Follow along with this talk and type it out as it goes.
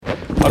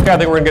Okay, I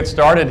think we're going to get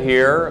started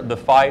here. The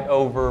fight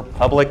over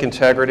public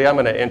integrity. I'm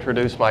going to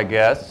introduce my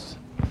guests.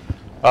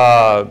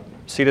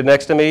 Seated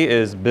next to me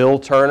is Bill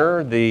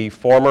Turner, the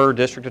former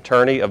district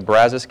attorney of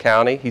Brazos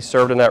County. He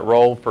served in that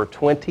role for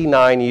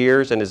 29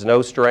 years and is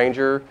no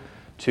stranger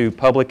to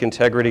public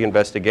integrity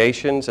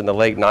investigations. In the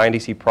late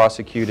 90s, he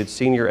prosecuted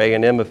senior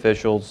A&M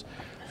officials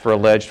for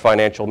alleged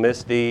financial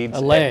misdeeds.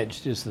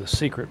 Alleged is the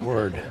secret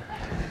word.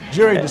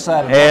 Jury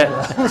decided. And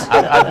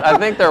I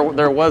think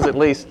there was at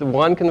least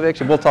one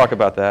conviction. We'll talk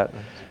about that.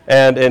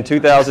 And in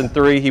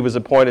 2003, he was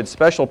appointed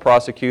special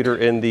prosecutor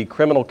in the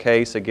criminal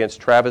case against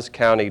Travis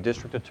County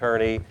District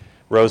Attorney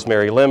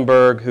Rosemary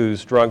Limburg,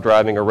 whose drunk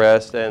driving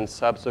arrest and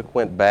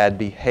subsequent bad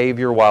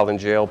behavior while in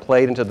jail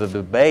played into the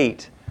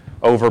debate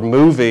over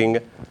moving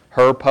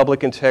her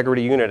public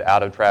integrity unit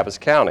out of Travis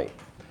County.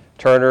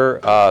 Turner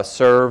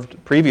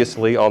served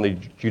previously on the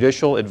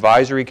Judicial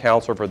Advisory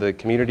Council for the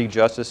Community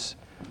Justice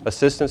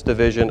Assistance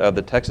Division of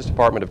the Texas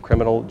Department of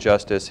Criminal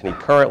Justice, and he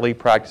currently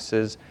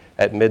practices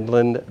at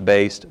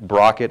Midland-based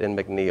Brockett and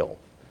McNeil.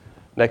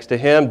 Next to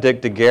him,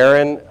 Dick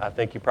DeGuerin. I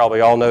think you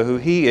probably all know who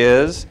he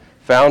is,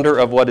 founder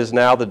of what is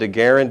now the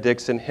DeGuerin,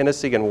 Dixon,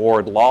 Hennessy, and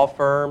Ward law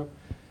firm.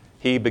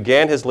 He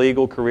began his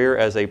legal career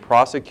as a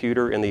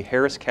prosecutor in the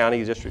Harris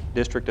County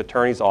District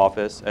Attorney's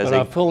Office. But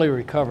I've fully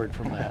recovered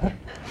from that.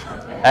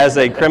 As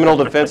a criminal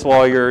defense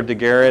lawyer,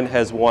 DeGuerin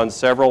has won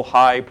several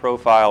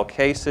high-profile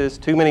cases,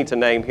 too many to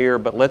name here,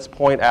 but let's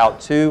point out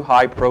two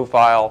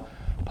high-profile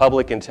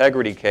public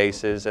integrity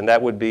cases, and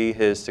that would be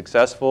his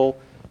successful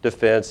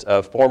defense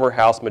of former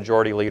House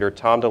Majority Leader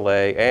Tom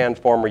DeLay and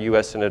former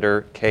U.S.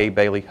 Senator Kay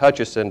Bailey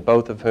Hutchison,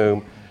 both of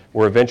whom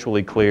were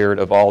eventually cleared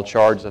of all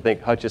charges. I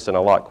think Hutchison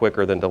a lot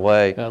quicker than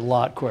DeLay. A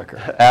lot quicker.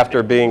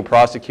 After being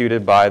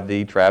prosecuted by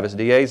the Travis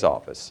DA's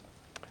office.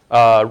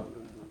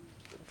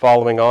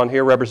 Following on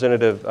here,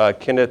 Representative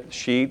Kenneth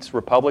Sheets,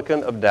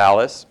 Republican of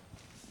Dallas,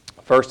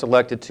 first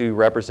elected to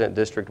represent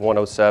District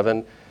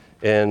 107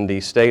 in the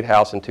State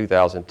House in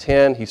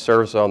 2010. He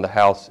serves on the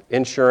House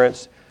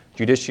Insurance,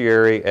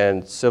 Judiciary,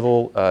 and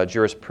Civil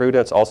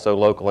Jurisprudence, also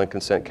Local and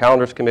Consent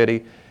Calendars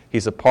Committee.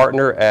 He's a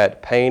partner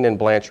at Payne and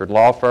Blanchard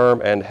Law Firm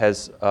and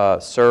has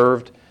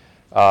served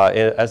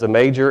as a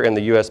major in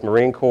the U.S.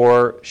 Marine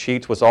Corps.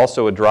 Sheets was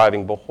also a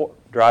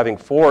driving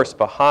force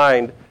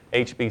behind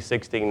HB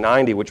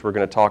 1690, which we're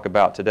going to talk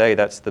about today.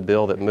 That's the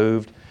bill that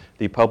moved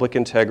the Public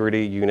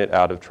Integrity Unit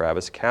out of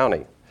Travis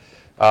County.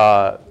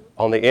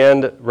 On the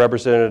end,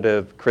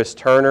 Representative Chris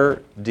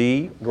Turner,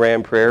 D.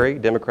 Grand Prairie,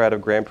 Democrat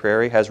of Grand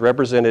Prairie, has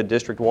represented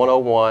District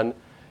 101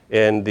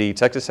 in the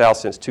Texas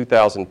House since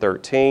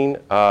 2013.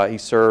 He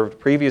served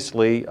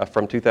previously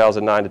from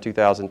 2009 to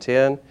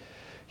 2010.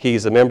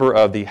 He's a member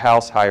of the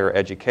House Higher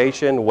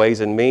Education,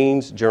 Ways and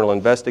Means, General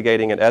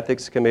Investigating and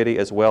Ethics Committee,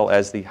 as well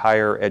as the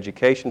Higher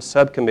Education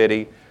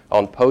Subcommittee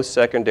on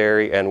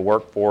Post-Secondary and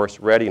Workforce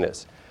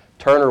Readiness.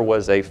 Turner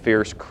was a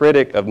fierce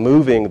critic of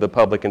moving the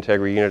Public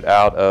Integrity Unit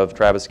out of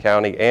Travis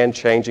County and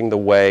changing the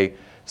way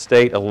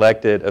state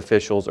elected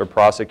officials are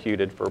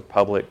prosecuted for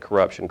public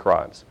corruption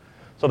crimes.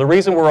 So the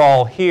reason we're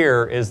all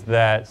here is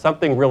that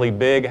something really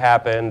big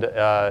happened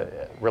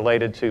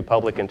related to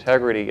public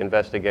integrity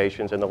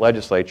investigations in the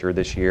legislature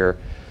this year.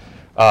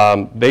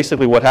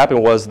 Basically what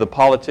happened was the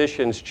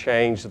politicians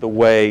changed the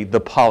way the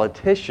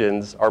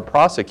politicians are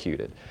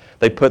prosecuted.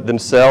 They put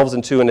themselves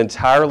into an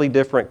entirely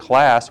different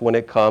class when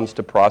it comes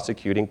to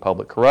prosecuting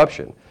public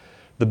corruption.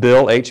 The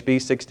bill, HB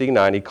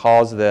 1690,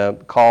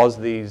 calls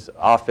these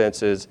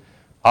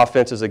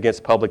offenses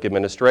against public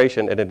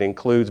administration, and it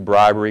includes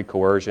bribery,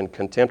 coercion,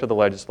 contempt of the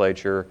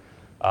legislature,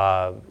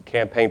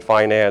 campaign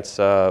finance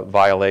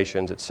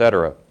violations,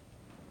 etc.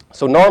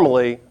 So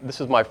normally, this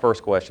is my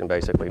first question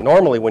basically,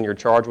 normally when you're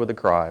charged with a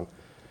crime,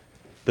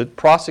 the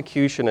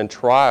prosecution and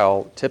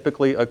trial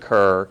typically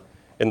occur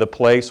in the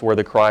place where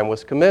the crime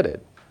was committed.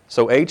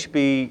 So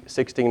HB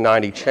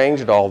 1690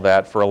 changed all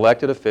that for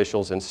elected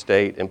officials and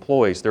state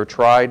employees.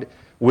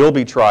 Will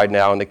be tried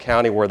now in the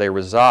county where they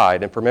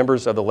reside, and for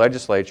members of the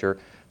legislature,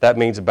 that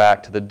means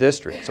back to the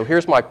district. So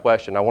here's my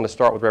question. I want to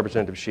start with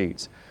Representative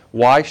Sheets.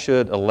 Why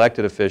should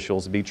elected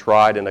officials be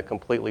tried in a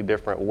completely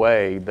different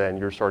way than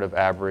your sort of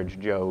average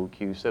Joe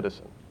Q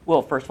citizen?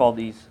 Well, first of all,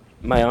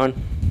 am I on?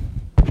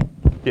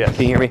 Yes.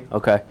 Can you hear me?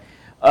 Okay.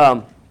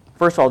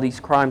 First of all,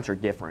 these crimes are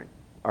different.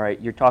 All right,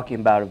 you're talking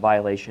about a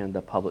violation of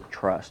the public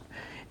trust.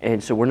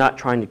 And so we're not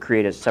trying to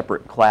create a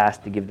separate class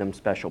to give them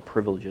special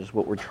privileges.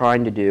 What we're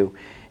trying to do,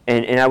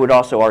 and I would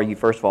also argue,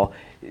 first of all,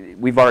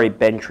 we've already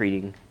been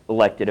treating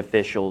elected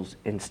officials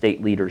and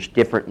state leaders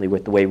differently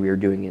with the way we were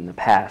doing in the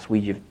past.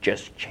 We've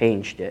just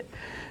changed it.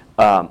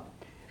 The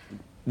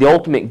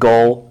ultimate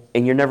goal,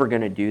 and you're never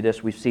going to do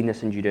this, we've seen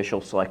this in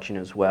judicial selection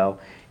as well,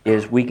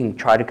 is we can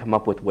try to come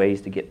up with ways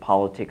to get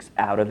politics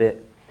out of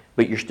it,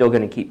 but you're still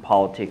going to keep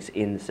politics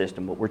in the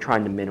system, but we're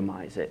trying to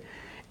minimize it.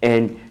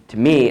 And to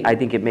me, I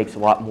think it makes a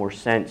lot more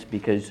sense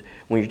because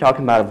when you're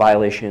talking about a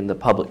violation of the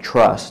public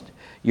trust,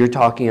 you're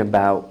talking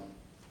about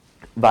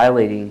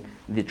violating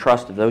the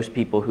trust of those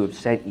people who have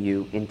sent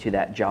you into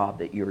that job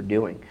that you're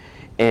doing.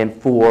 And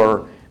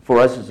for for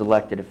us as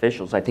elected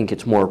officials, I think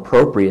it's more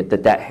appropriate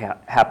that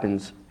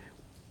happens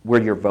where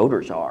your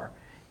voters are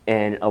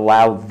and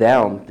allow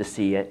them to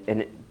see it.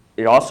 And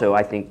it also,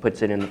 I think,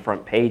 puts it in the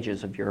front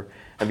pages of your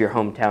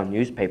hometown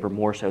newspaper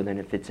more so than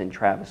if it's in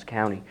Travis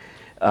County.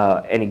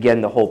 And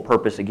again, the whole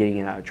purpose of getting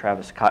it out of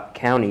Travis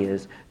County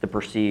is the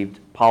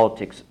perceived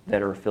politics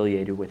that are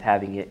affiliated with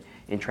having it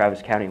in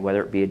Travis County,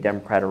 whether it be a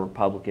Democrat or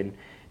Republican.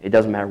 It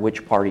doesn't matter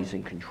which party's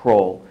in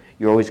control.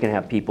 You're always going to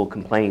have people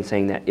complaining,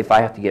 saying that if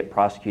I have to get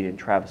prosecuted in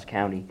Travis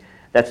County,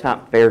 that's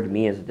not fair to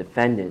me as a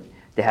defendant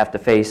to have to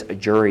face a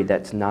jury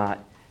that's not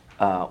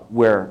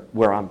where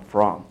I'm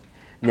from.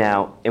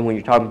 Now, and when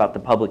you're talking about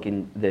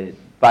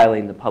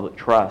violating the public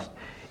trust,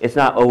 it's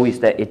not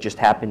always that it just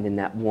happened in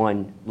that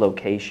one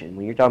location.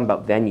 When you're talking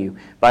about venue,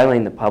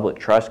 violating the public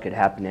trust could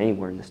happen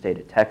anywhere in the state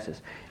of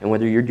Texas. And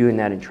whether you're doing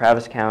that in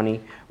Travis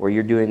County or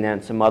you're doing that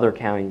in some other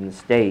county in the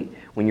state,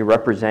 when you're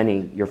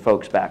representing your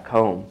folks back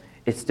home,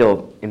 it's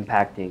still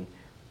impacting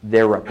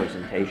their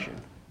representation.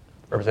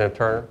 Representative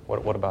Turner,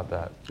 what about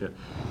that? Yeah.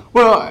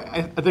 Well,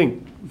 I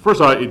think,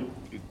 first of all, it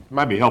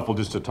might be helpful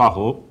just to talk a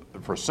little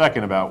for a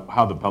second about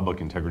how the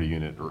Public Integrity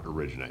Unit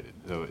originated.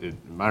 So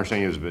my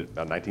understanding is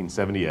about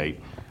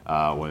 1978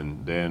 when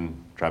then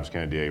Travis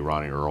County DA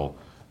Ronnie Earl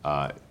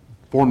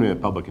formed the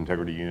Public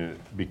Integrity Unit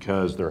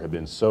because there had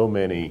been so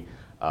many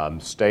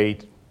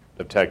state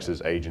of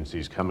Texas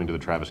agencies coming to the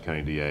Travis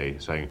County DA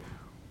saying,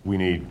 we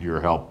need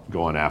your help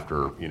going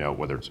after,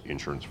 whether it's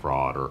insurance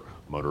fraud or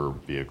motor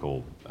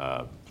vehicle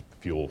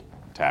fuel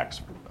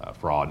tax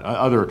fraud,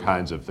 other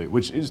kinds of things,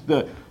 which is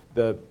the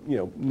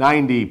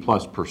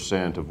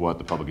 90+% of what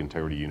the Public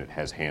Integrity Unit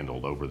has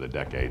handled over the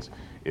decades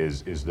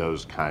is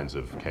those kinds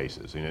of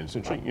cases, and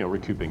essentially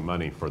recouping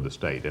money for the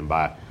state. And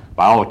by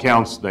all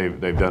accounts, they've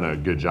done a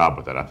good job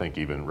with that. I think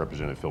even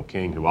Representative Phil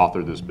King, who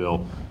authored this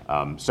bill,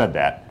 said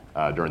that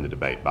during the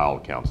debate. By all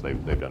accounts,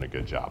 they've done a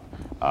good job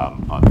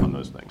on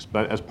those things.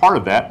 But as part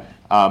of that,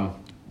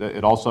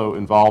 it also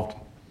involved,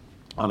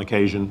 on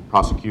occasion,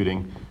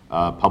 prosecuting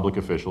public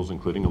officials,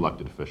 including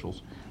elected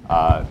officials,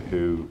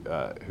 who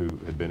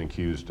had been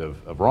accused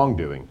of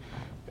wrongdoing.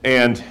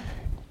 And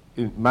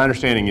my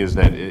understanding is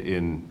that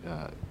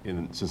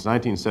since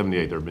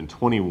 1978, there have been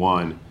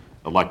 21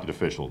 elected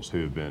officials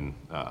who have been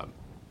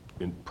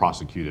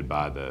prosecuted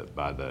by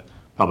the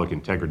Public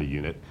Integrity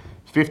Unit.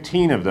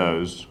 15 of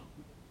those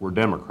were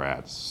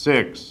Democrats,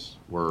 6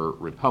 were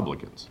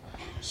Republicans.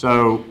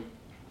 So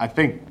I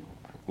think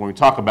when we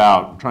talk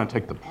about trying to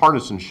take the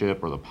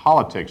partisanship or the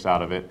politics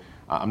out of it,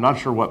 I'm not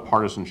sure what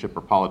partisanship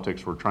or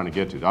politics we're trying to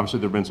get to. Obviously,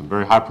 there have been some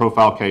very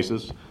high-profile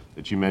cases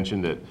that you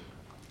mentioned that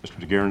Mr.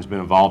 DeGuerin's been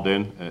involved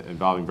in,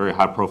 involving very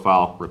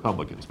high-profile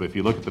Republicans. But if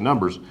you look at the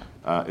numbers,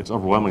 it's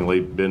overwhelmingly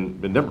been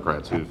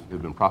Democrats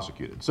who've been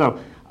prosecuted. So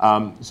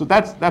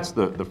that's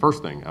the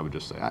first thing I would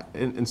just say.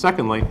 And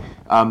secondly,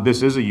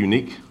 this is a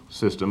unique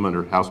system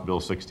under House Bill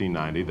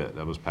 1690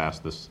 that was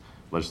passed this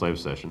legislative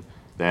session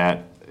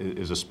that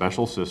is a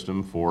special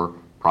system for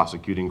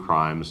prosecuting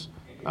crimes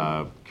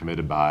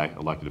committed by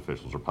elected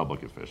officials or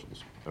public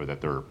officials, or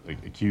that they're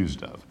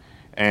accused of.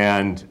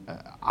 And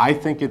I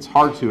think it's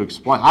hard to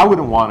explain. I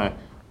wouldn't want to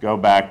go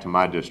back to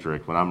my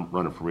district when I'm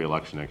running for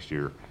re-election next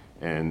year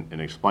and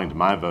explain to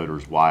my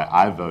voters why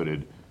I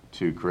voted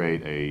to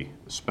create a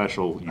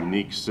special,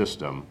 unique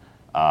system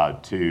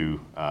to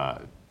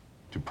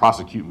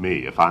prosecute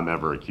me if I'm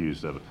ever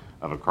accused of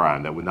a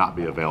crime that would not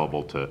be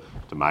available to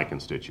my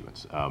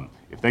constituents.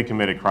 If they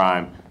commit a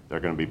crime, they're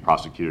going to be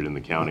prosecuted in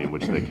the county in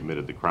which they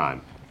committed the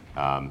crime.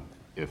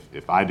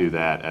 If I do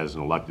that as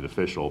an elected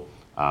official,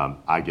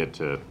 I get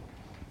to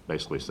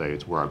basically say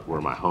it's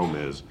where my home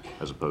is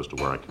as opposed to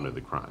where I committed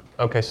the crime.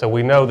 Okay, so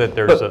we know that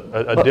there's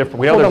a different.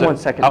 We know hold there's on one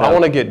second, I though.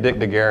 want to get Dick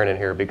DeGuerin in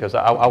here because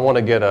I want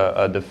to get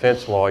a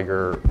defense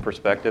lawyer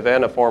perspective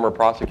and a former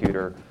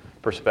prosecutor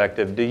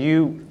perspective. Do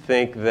you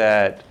think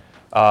that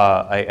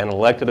an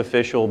elected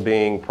official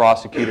being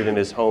prosecuted in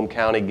his home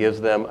county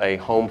gives them a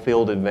home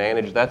field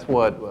advantage? That's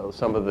what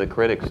some of the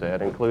critics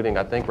said, including,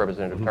 I think,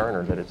 Representative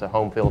Turner, that it's a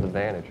home field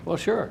advantage. Well,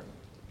 sure.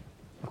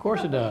 Of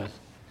course it does.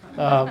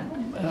 But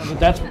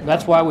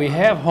that's why we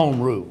have home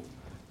rule.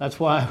 That's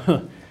why,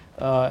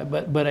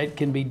 but it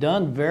can be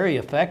done very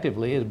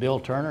effectively, as Bill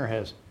Turner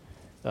has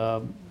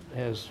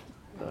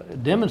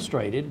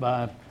demonstrated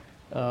by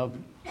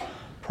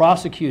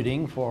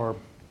prosecuting for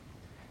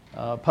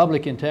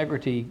public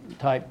integrity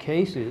type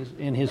cases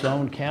in his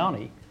own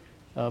county,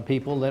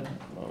 people that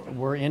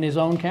were in his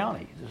own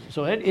county.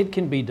 So it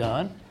can be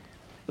done.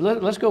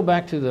 Let's go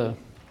back to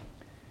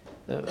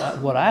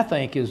what I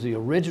think is the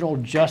original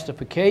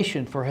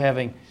justification for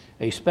having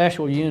a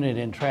special unit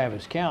in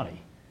Travis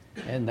County,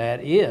 and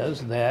that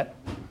is that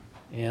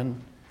in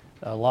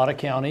a lot of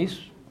counties,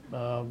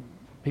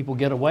 people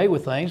get away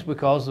with things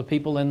because the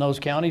people in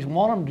those counties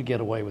want them to get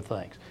away with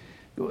things.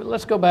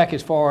 Let's go back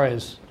as far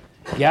as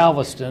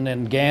Galveston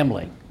and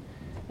gambling.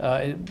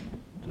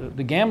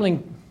 The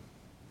gambling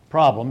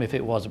problem, if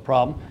it was a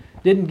problem,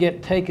 didn't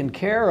get taken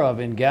care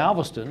of in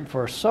Galveston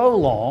for so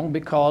long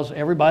because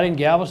everybody in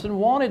Galveston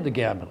wanted the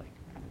gambling.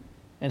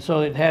 And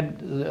so it had,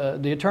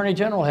 the Attorney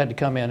General had to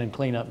come in and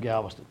clean up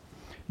Galveston.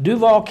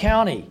 Duval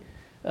County,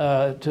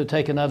 to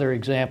take another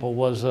example,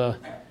 was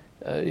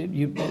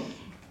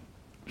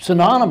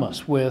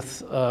synonymous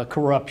with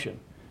corruption,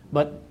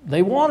 but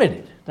they wanted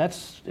it.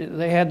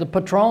 They had the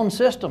Patron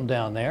system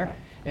down there,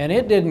 and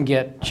it didn't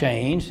get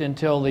changed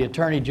until the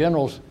Attorney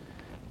Generals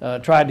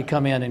tried to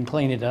come in and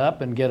clean it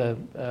up and get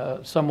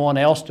someone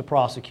else to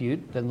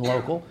prosecute than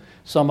local,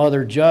 some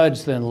other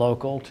judge than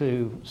local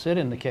to sit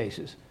in the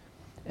cases.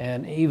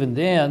 And even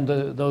then,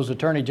 those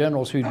attorney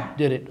generals who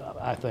did it,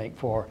 I think,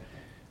 for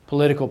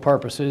political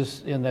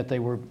purposes, in that they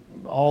were,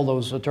 all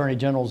those attorney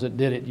generals that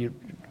did it, you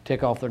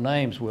tick off their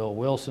names, Will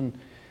Wilson,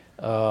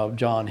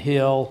 John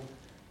Hill,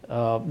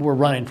 were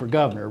running for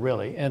governor,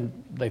 really, and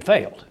they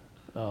failed.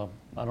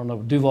 I don't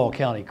know, Duval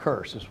County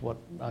curse is what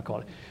I call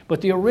it.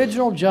 But the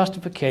original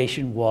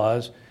justification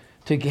was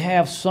to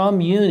have some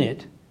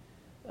unit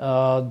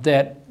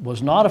that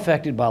was not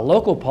affected by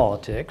local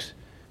politics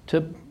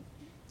to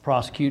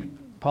prosecute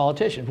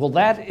politicians. Well,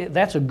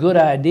 that's a good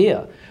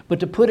idea, but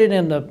to put it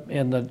in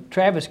the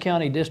Travis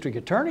County District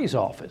Attorney's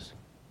Office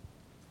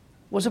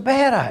was a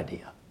bad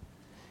idea.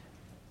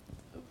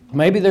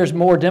 Maybe there's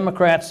more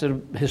Democrats that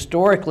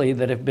historically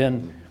that have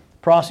been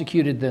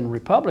prosecuted than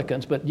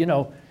Republicans, but you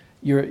know,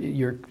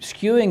 you're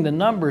skewing the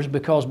numbers,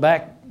 because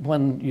back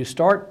when you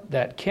start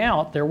that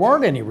count, there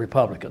weren't any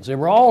Republicans. They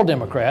were all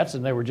Democrats,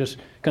 and they were just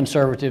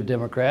conservative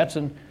Democrats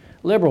and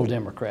liberal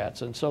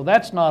Democrats, and so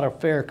that's not a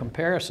fair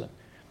comparison.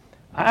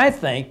 I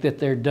think that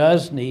there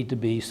does need to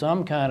be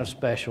some kind of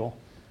special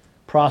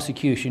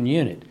prosecution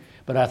unit,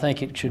 but I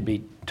think it should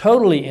be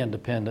totally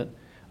independent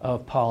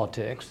of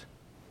politics,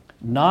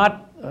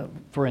 not,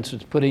 for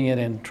instance, putting it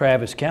in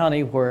Travis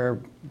County, where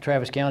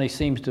Travis County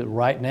seems to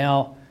right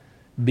now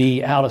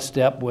be out of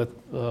step with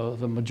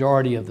the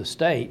majority of the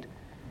state,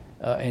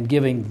 and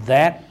giving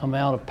that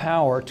amount of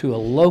power to a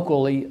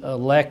locally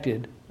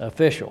elected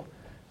official.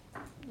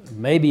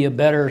 Maybe a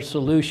better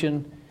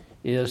solution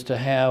is to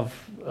have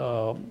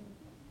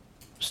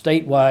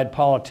statewide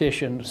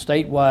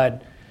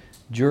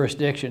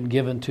jurisdiction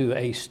given to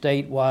a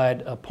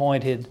statewide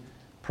appointed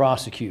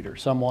prosecutor,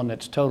 someone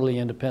that's totally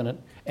independent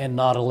and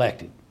not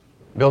elected.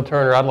 Bill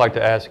Turner, I'd like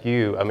to ask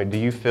you, I mean, do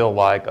you feel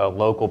like a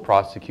local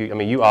I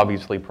mean, you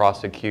obviously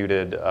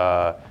prosecuted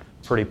a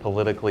pretty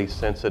politically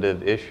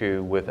sensitive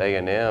issue with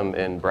A&M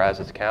in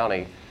Brazos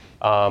County.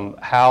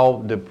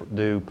 How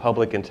do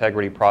public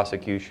integrity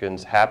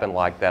prosecutions happen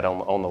like that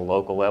on the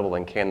local level,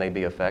 and can they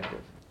be effective?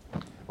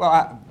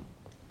 Well,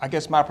 I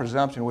guess my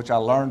presumption, which I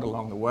learned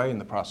along the way in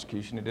the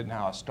prosecution, it isn't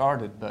how I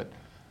started, but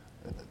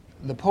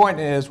the point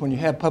is, when you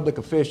have public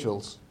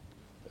officials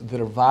that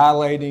are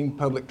violating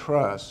public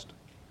trust,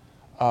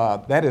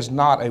 that is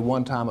not a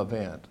one-time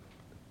event.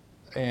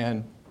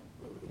 And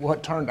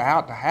what turned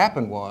out to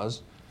happen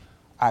was,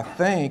 I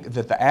think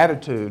that the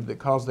attitude that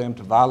caused them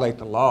to violate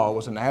the law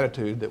was an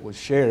attitude that was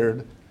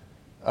shared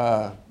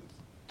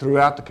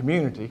throughout the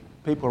community.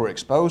 People were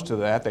exposed to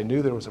that. They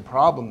knew there was a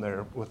problem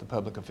there with the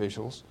public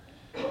officials.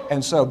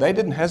 And so they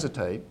didn't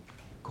hesitate,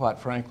 quite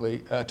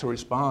frankly, to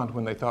respond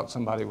when they thought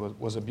somebody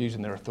was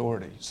abusing their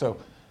authority. So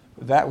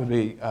that would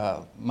be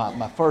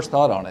my first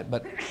thought on it.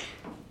 But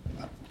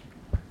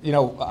you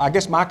know, I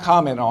guess my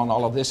comment on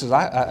all of this is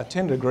I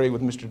tend to agree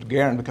with Mr.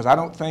 DeGuerin, because I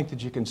don't think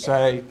that you can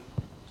say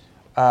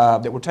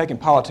that we're taking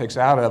politics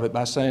out of it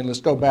by saying,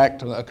 let's go back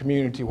to a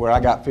community where I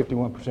got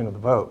 51% of the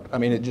vote. I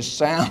mean, it just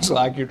sounds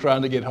like you're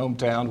trying to get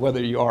hometown,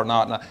 whether you are or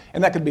not,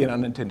 and that could be an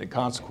unintended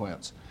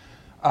consequence.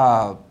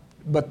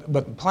 But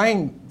the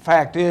plain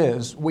fact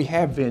is, we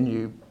have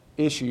venue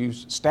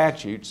issues,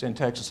 statutes in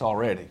Texas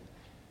already.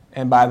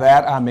 And by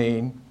that I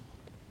mean,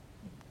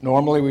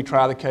 normally we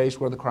try the case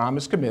where the crime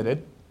is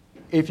committed.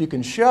 If you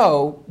can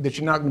show that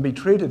you're not going to be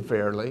treated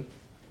fairly,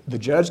 the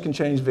judge can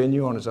change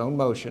venue on his own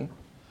motion,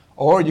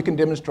 or you can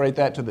demonstrate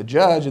that to the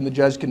judge, and the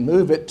judge can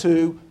move it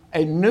to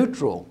a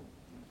neutral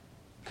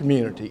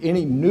community,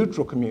 any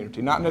neutral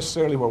community, not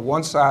necessarily where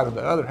one side or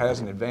the other has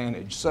an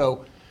advantage.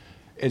 So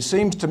it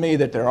seems to me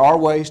that there are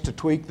ways to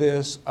tweak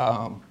this.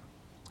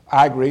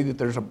 I agree that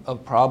there's a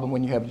problem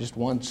when you have just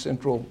one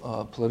central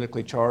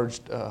politically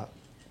charged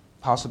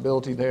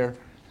possibility there.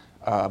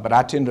 But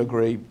I tend to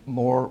agree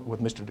more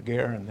with Mr.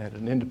 DeGuerin that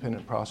an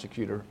independent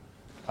prosecutor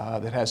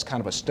that has kind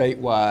of a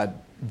statewide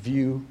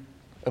view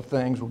of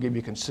things will give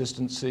you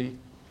consistency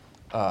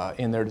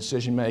in their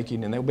decision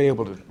making, and they'll be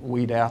able to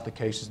weed out the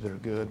cases that are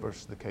good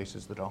versus the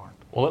cases that aren't.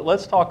 Well,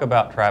 let's talk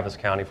about Travis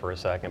County for a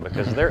second,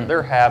 because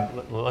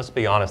let's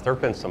be honest, there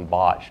have been some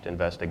botched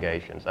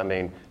investigations. I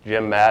mean,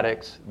 Jim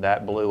Maddox,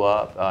 that blew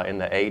up in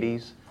the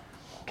 80s.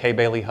 Kay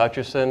Bailey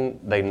Hutchison,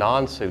 they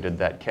non-suited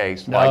that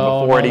case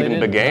before it even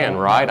began,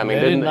 right? I mean,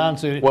 they didn't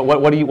non-suit it.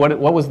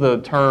 What was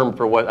the term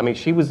for what? I mean,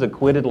 she was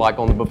acquitted like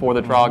before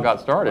the trial got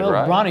started, well,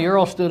 right? Ronnie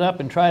Earl stood up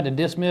and tried to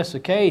dismiss the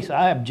case.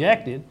 I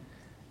objected.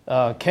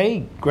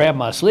 Kay grabbed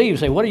my sleeve and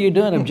said, "What are you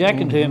doing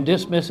objecting to him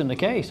dismissing the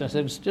case?" I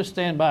said, "Just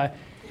stand by."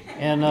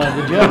 And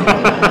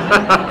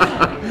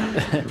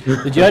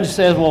the judge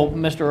says, well,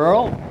 Mr.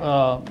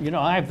 Earl, you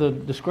know, I have the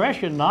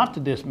discretion not to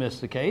dismiss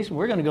the case, and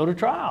we're going to go to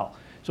trial.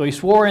 So he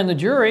swore in the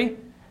jury.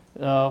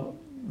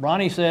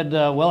 Ronnie said,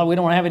 well, we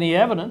don't have any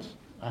evidence.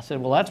 I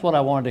said, well, that's what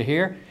I wanted to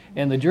hear.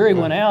 And the jury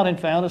went out and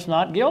found us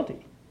not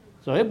guilty.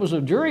 So it was a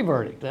jury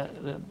verdict.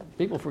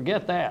 People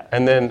forget that.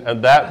 And then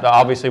that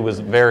obviously was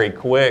very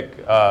quick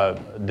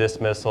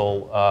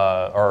dismissal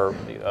or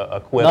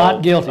acquittal.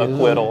 Not guilty.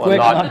 Acquittal. Quick,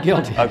 not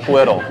guilty.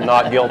 Acquittal,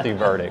 not guilty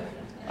verdict.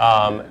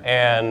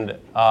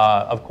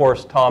 Of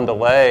course, Tom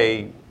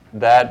DeLay,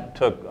 that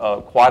took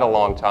quite a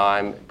long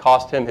time,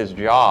 cost him his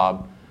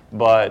job,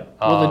 but...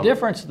 well, the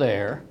difference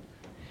there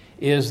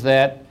is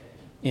that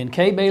in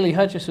Kay Bailey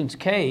Hutchison's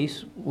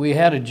case, we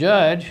had a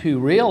judge who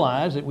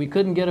realized that we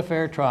couldn't get a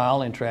fair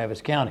trial in Travis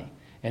County,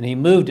 and he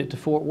moved it to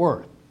Fort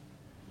Worth.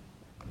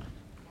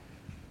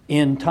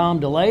 In Tom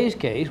DeLay's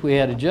case, we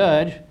had a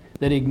judge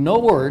that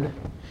ignored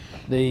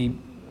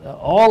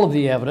all of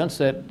the evidence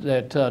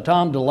that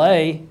Tom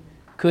DeLay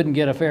couldn't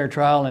get a fair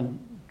trial in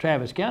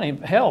Travis County.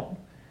 Hell,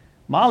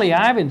 Molly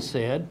Ivins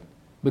said,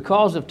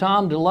 because of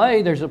Tom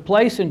DeLay, there's a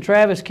place in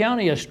Travis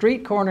County, a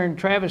street corner in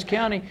Travis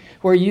County,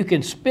 where you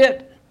can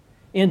spit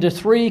into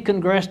 3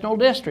 congressional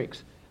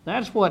districts.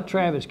 That's what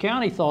Travis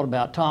County thought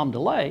about Tom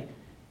DeLay,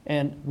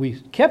 and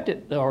we kept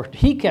it, or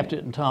he kept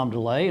it in Tom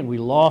DeLay, and we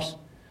lost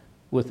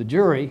with the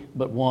jury,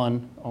 but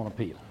won on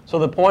appeal. So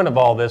the point of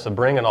all this, of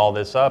bringing all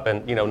this up,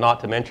 and not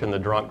to mention the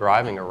drunk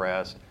driving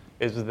arrest,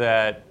 is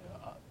that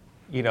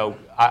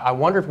I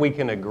wonder if we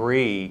can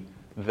agree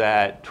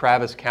that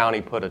Travis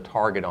County put a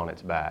target on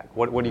its back.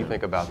 What do you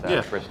think about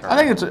that, Chris Turner?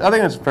 I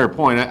think it's a fair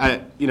point.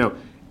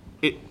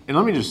 And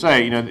let me just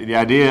say, the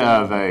idea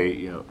of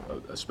a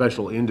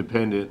special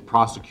independent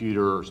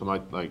prosecutor or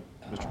somebody like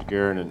Mr.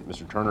 DeGuerin and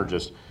Mr. Turner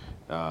just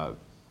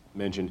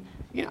mentioned,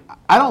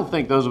 I don't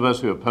think those of us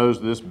who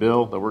opposed this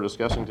bill that we're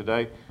discussing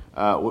today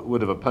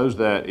would have opposed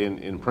that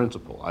in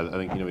principle. I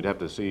think we'd have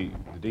to see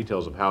the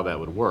details of how that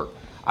would work.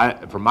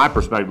 From my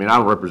perspective, I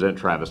don't represent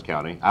Travis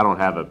County. I don't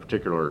have a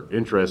particular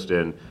interest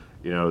in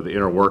the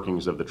inner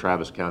workings of the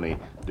Travis County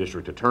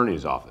District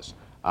Attorney's Office.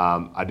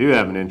 I do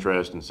have an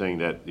interest in seeing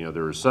that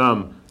there is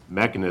some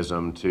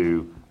mechanism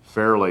to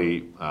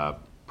fairly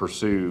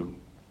pursue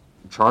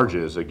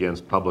charges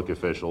against public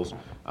officials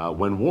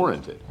when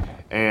warranted.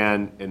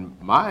 And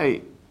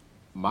my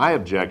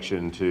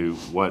objection to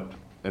what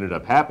ended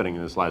up happening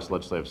in this last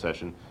legislative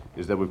session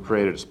is that we've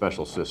created a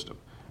special system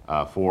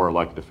for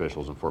elected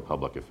officials and for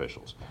public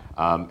officials.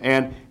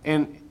 And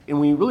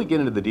when you really get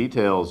into the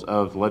details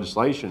of the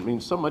legislation,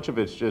 so much of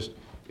it's just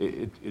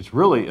it's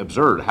really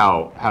absurd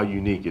how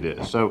unique it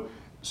is.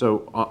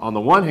 So on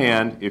the one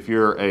hand, if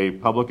you're a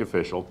public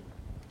official,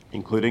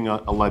 including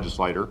a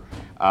legislator,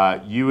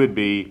 you would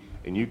be,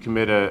 and you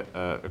commit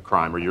a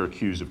crime, or you're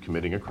accused of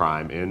committing a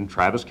crime in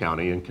Travis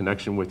County in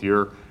connection with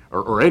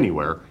or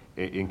anywhere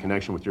in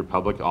connection with your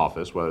public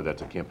office, whether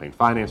that's a campaign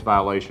finance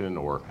violation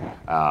or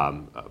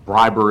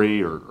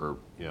bribery or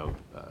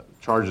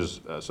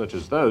charges such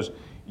as those,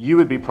 you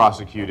would be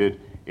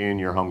prosecuted in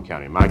your home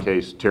county. In my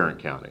case, Tarrant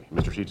County. In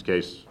Mr. Sheets'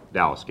 case,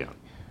 Dallas County,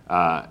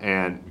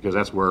 and because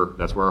that's where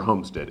our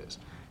homestead is.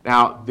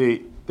 Now,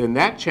 then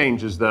that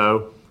changes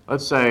though.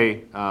 Let's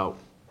say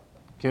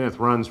Kenneth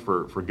runs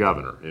for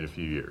governor in a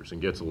few years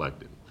and gets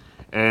elected,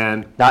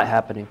 and not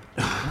happening.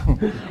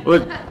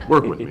 Well,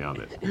 work with me on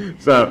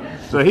this.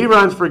 So he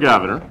runs for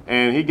governor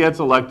and he gets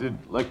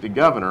elected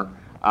governor,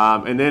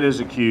 and then is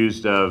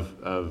accused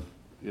of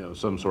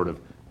some sort of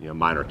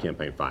minor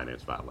campaign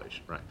finance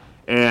violation,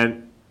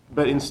 right?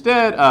 But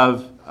instead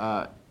of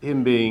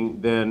him being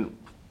then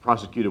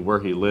prosecuted where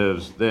he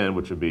lives then,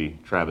 which would be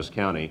Travis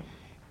County,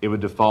 it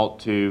would default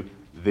to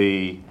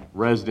the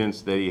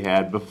residence that he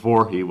had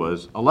before he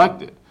was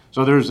elected.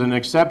 So there's an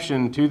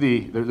exception to the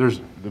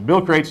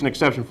bill creates an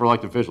exception for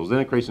elected officials, then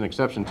it creates an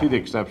exception to the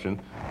exception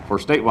for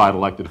statewide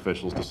elected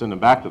officials to send them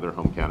back to their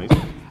home counties.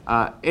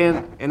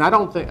 And I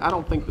don't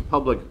think the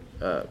public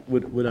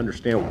would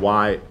understand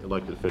why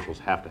elected officials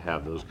have to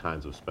have those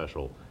kinds of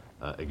special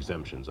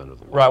exemptions under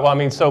the law. Right.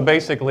 Well, so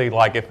basically,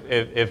 like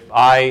if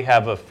I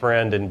have a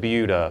friend in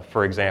Buda,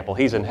 for example,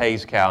 he's in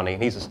Hayes County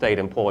and he's a state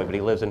employee, but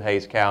he lives in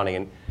Hayes County,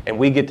 and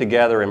we get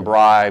together and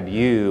bribe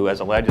you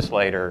as a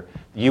legislator,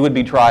 you would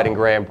be tried in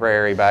Grand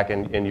Prairie back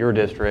in your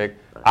district.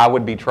 I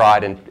would be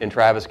tried in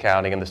Travis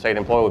County, and the state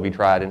employee would be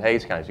tried in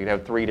Hayes County. So you'd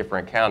have 3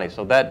 different counties.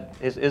 So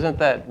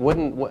that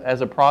wouldn't, as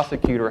a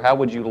prosecutor, how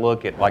would you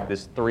look at like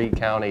this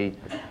 3-county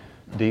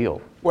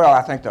deal? Well,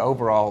 I think the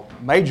overall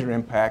major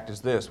impact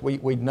is this.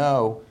 We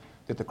know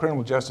that the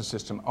criminal justice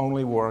system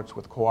only works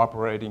with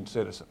cooperating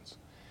citizens.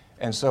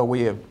 And so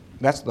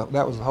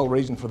that was the whole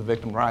reason for the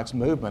victim rights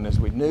movement, is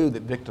we knew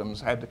that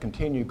victims had to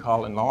continue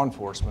calling law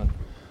enforcement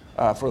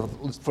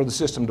for the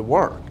system to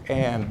work.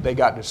 And they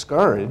got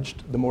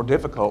discouraged the more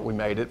difficult we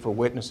made it for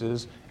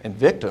witnesses and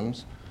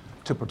victims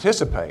to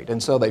participate.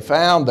 And so they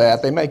found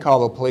that they may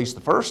call the police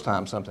the first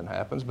time something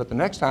happens, but the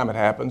next time it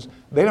happens,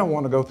 they don't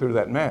want to go through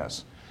that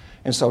mess.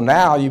 And so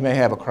now you may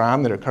have a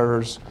crime that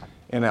occurs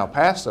in El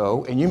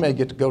Paso, and you may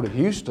get to go to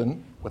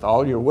Houston with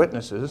all your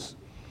witnesses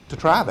to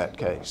try that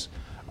case.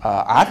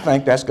 I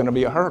think that's going to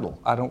be a hurdle.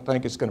 I don't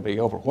think it's going to be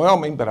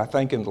overwhelming, but I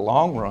think in the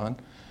long run,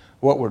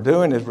 what we're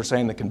doing is we're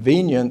saying the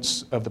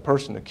convenience of the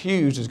person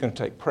accused is going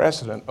to take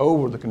precedent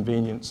over the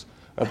convenience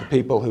of the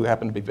people who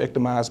happen to be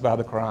victimized by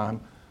the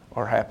crime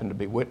or happen to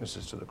be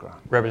witnesses to the crime.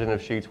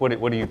 Representative Sheets, what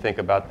do you think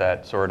about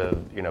that sort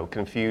of,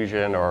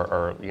 confusion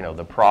or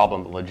the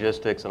problem, the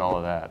logistics and all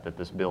of that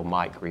this bill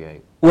might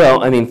create?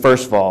 Well, I mean,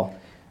 first of all,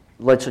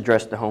 let's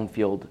address the home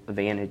field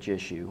advantage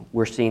issue.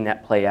 We're seeing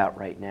that play out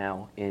right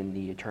now in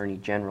the Attorney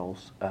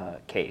General's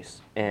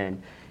case.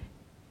 And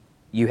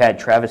you had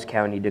Travis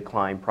County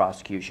decline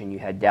prosecution, you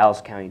had Dallas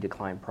County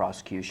decline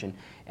prosecution,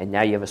 and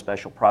now you have a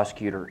special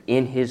prosecutor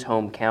in his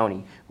home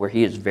county where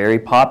he is very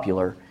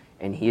popular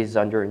and he is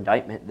under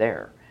indictment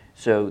there.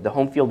 So the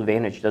home field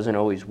advantage doesn't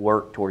always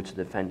work towards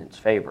the defendant's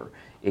favor.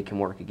 It can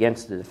work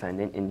against the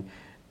defendant, and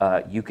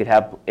you could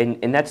have,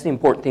 and that's the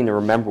important thing to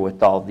remember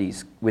with all of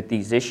these, with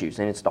these issues,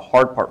 and it's the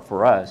hard part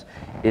for us,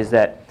 is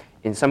that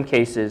in some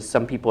cases,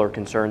 some people are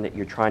concerned that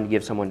you're trying to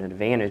give someone an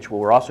advantage.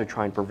 Well, we're also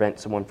trying to prevent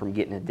someone from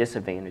getting a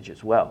disadvantage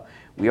as well.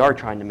 We are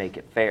trying to make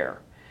it fair.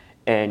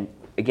 And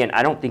again,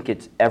 I don't think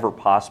it's ever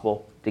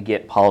possible to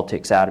get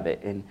politics out of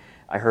it. And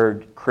I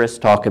heard Chris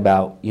talk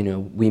about,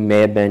 we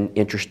may have been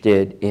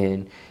interested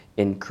in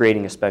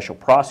creating a special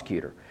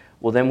prosecutor.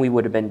 Well, then we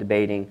would have been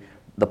debating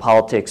the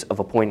politics of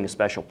appointing a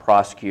special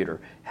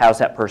prosecutor. How's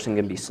that person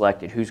going to be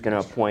selected? Who's going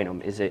to appoint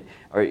them?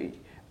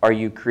 Are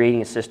you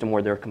creating a system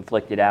where they're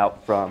conflicted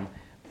out from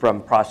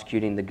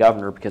prosecuting the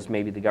governor because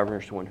maybe the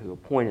governor's the one who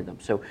appointed them?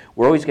 So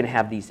we're always going to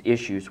have these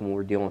issues when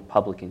we're dealing with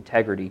public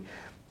integrity.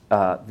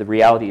 The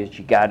reality is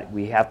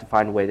we have to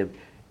find a way to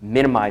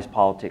minimize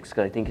politics,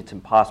 because I think it's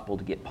impossible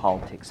to get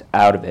politics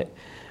out of it.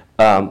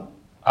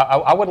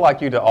 I would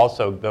like you to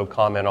also, though,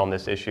 comment on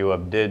this issue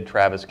of did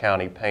Travis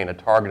County paint a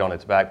target on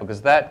its back,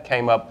 because that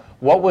came up.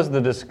 What was the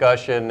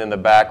discussion in the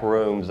back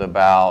rooms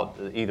about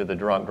either the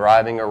drunk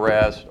driving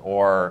arrest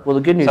or well,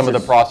 the good news some of the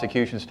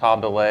prosecutions,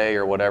 Tom DeLay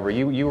or whatever?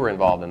 You were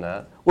involved in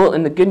that. Well,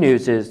 and the good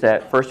news is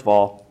that, first of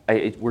all,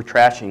 we're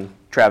trashing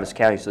Travis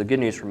County, so the good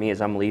news for me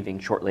is I'm leaving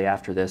shortly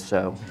after this.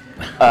 So,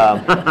 you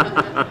got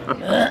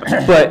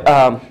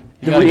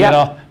to get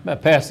off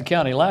past the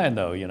county line,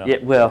 though. Yeah,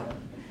 well,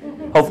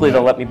 hopefully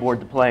they'll let me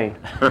board the plane.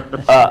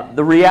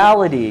 The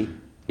reality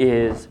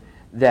is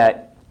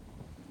that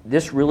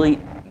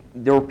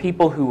there were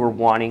people who were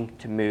wanting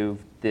to move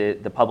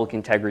the public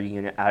integrity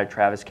unit out of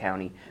Travis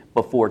County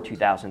before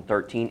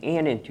 2013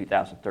 and in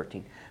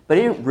 2013. But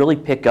it didn't really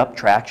pick up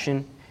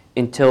traction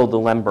until the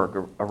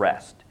Lemberg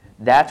arrest.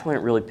 That's when it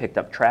really picked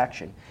up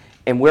traction.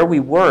 And where we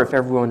were, if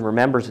everyone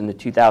remembers in the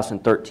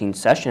 2013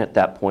 session at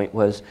that point,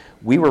 was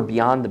we were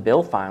beyond the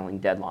bill filing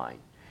deadline.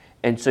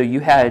 And so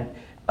you had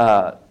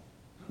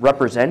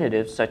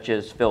representatives such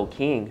as Phil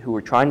King who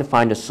were trying to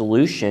find a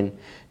solution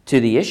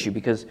to the issue,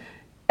 because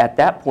at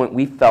that point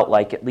we felt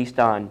like, at least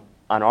on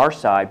our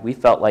side, we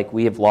felt like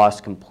we have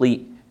lost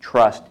complete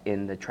trust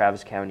in the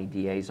Travis County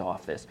DA's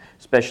office,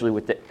 especially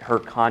with her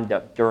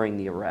conduct during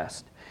the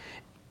arrest.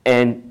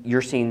 And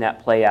you're seeing that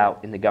play out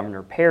in the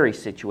Governor Perry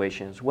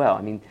situation as well.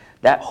 I mean,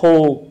 that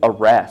whole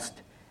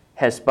arrest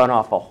has spun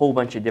off a whole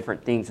bunch of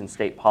different things in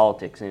state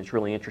politics, and it's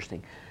really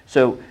interesting.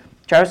 So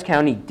Travis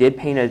County did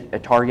paint a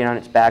target on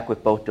its back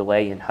with both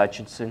DeLay and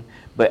Hutchinson,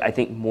 but I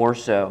think more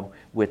so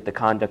with the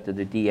conduct of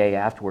the DA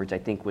afterwards, I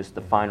think was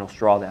the final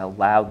straw that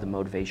allowed the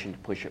motivation to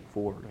push it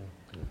forward.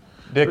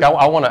 Dick,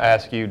 I want to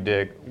ask you,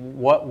 Dick,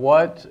 what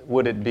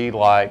would it be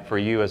like for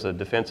you as a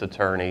defense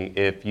attorney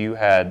if you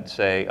had,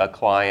 say, a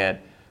client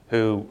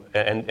who,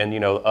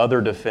 and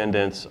other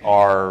defendants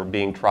are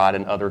being tried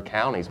in other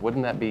counties?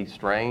 Wouldn't that be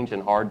strange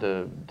and hard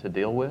to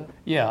deal with?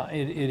 Yeah,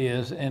 it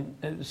is.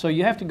 And so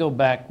you have to go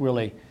back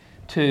really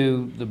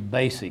to the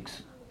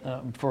basics.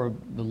 For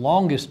the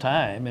longest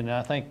time, and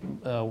I think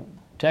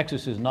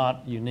Texas is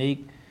not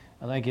unique,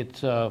 I think it's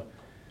the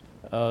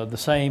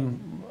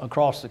same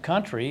across the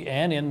country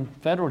and in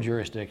federal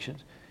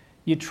jurisdictions.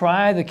 You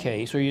try the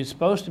case, or you're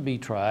supposed to be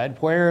tried,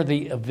 where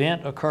the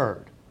event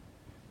occurred.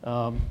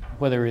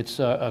 Whether it's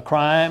a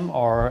crime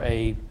or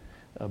a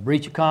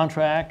breach of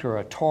contract or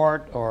a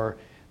tort or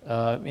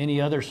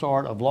any other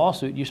sort of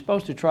lawsuit, you're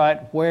supposed to try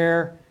it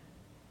where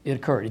it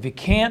occurred. If you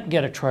can't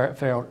get a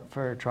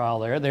fair trial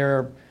there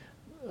are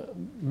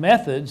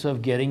methods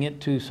of getting it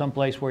to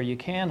someplace where you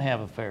can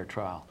have a fair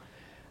trial.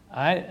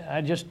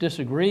 I just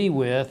disagree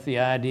with the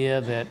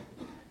idea that,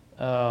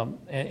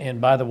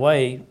 and by the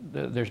way,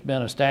 there's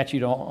been a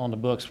statute on the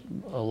books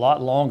a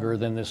lot longer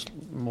than this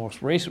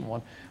most recent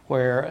one,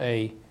 where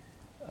a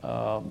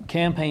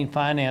campaign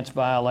finance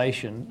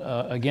violation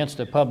against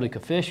a public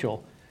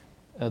official,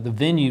 the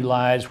venue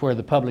lies where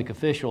the public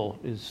official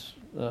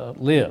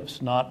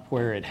lives, not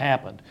where it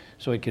happened.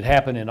 So it could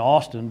happen in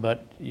Austin,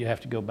 but you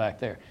have to go back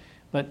there.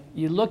 But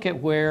you look at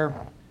where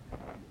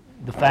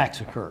the facts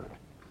occurred,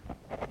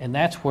 and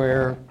that's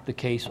where the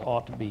case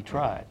ought to be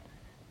tried.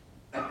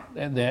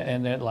 And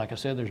then, like I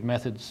said, there's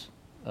methods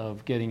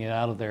of getting it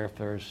out of there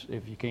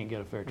if you can't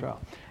get a fair trial.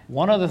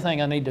 One other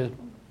thing I need to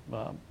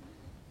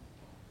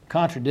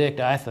contradict,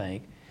 I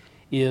think,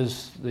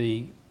 is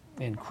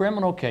in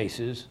criminal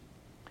cases,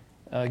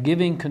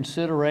 giving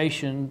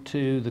consideration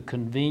to the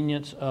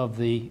convenience of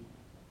the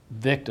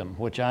victim,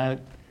 which I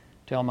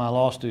tell my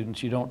law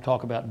students, you don't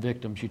talk about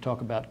victims, you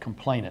talk about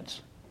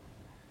complainants.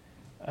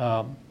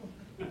 The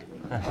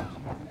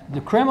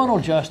criminal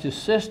justice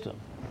system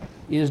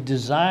is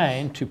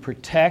designed to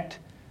protect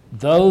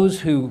those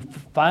who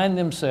find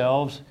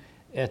themselves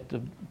at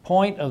the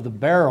point of the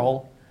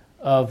barrel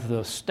of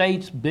the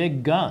state's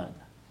big gun.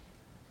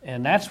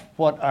 And that's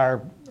what our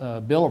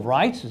Bill of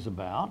Rights is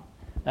about.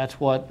 That's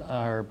what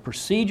our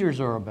procedures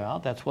are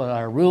about. That's what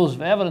our rules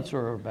of evidence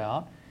are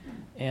about.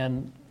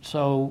 And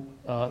so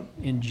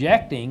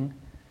injecting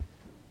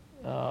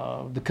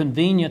the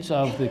convenience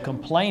of the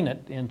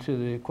complainant into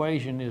the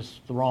equation is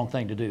the wrong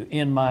thing to do,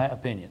 in my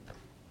opinion.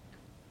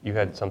 You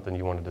had something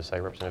you wanted to say,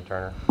 Representative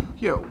Turner?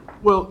 Yeah,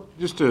 well,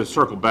 just to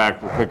circle back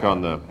real quick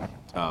on the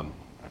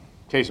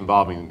case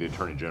involving the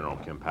Attorney General,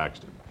 Kim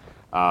Paxton.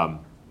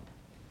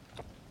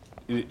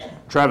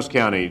 Travis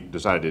County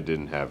decided it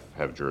didn't have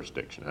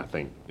jurisdiction. I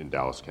think in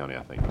Dallas County,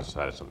 I think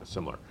decided something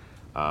similar.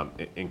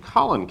 In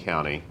Collin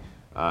County,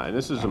 and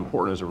this is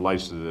important as it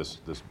relates to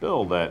this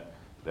bill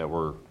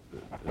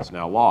that's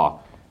now law,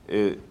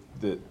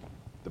 the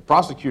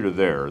prosecutor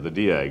there, the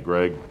DA,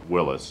 Greg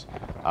Willis,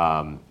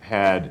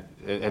 had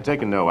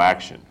taken no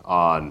action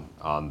on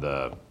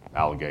the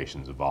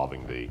allegations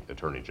involving the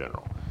Attorney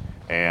General,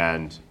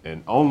 and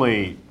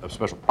only a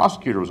special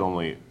prosecutor was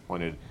only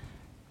appointed.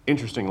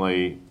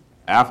 Interestingly,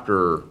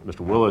 after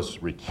Mr. Willis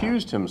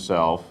recused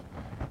himself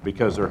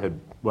because there had,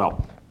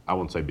 well, I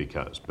won't say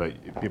because, but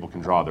people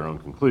can draw their own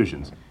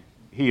conclusions.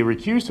 He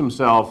recused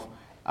himself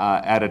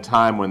at a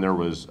time when there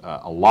was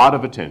a lot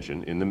of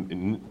attention in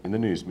the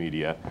news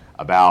media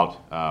about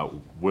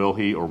will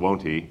he or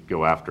won't he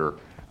go after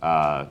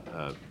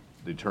the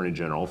Attorney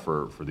General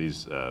for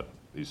these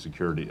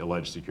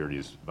alleged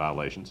securities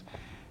violations.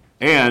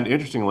 And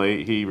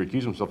interestingly, he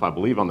recused himself, I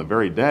believe, on the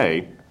very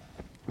day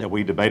that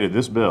we debated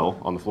this bill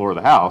on the floor of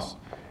the House,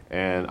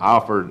 and I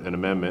offered an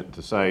amendment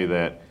to say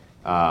that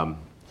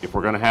if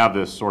we're going to have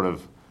this sort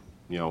of,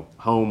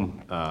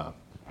 home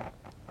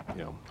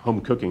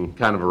cooking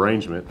kind of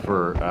arrangement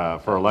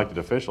for elected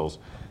officials,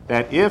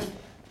 that if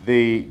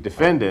the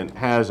defendant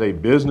has a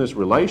business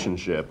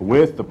relationship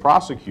with the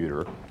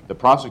prosecutor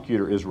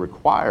is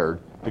required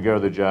to go to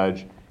the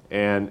judge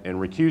and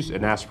recuse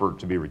and ask for it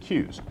to be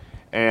recused.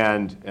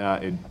 And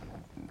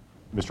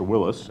Mr.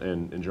 Willis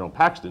and General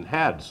Paxton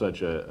had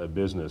such a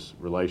business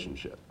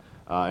relationship.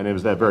 And it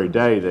was that very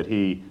day that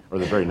or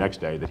the very next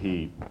day that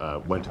he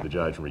went to the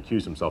judge and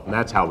recused himself, and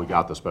that's how we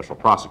got the special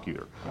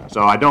prosecutor.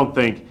 So I don't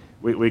think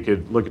we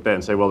could look at that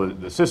and say, well,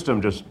 the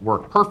system just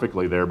worked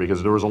perfectly there,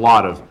 because there was a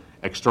lot of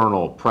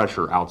external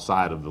pressure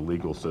outside of the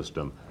legal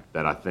system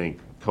that I think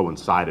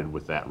coincided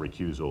with that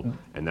recusal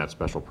and that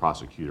special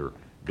prosecutor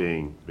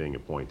being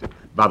appointed.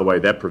 By the way,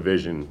 that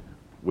provision,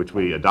 which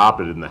we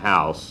adopted in the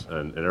House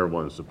and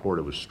everyone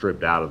supported, was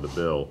stripped out of the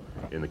bill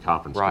in the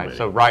conference committee. Right.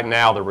 So right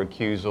now, the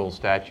recusal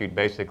statute,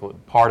 basically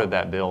part of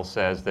that bill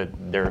says that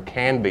there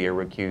can be a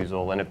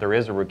recusal, and if there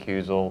is a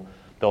recusal,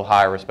 they'll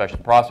hire a special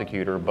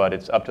prosecutor, but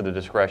it's up to the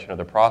discretion of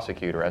the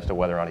prosecutor as to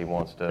whether or not he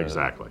wants to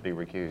be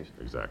recused.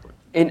 Exactly.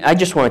 And I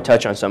just want to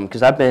touch on something,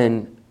 because I've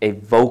been a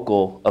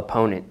vocal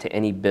opponent to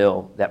any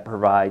bill that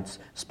provides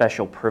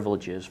special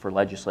privileges for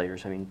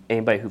legislators. I mean,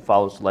 anybody who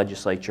follows the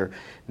legislature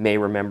may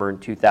remember in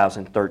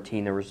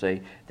 2013 there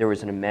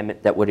was an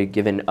amendment that would have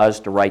given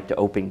us the right to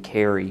open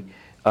carry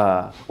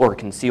or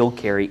concealed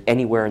carry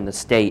anywhere in the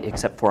state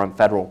except for on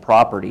federal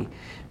property.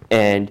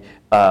 And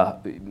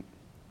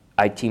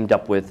I teamed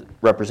up with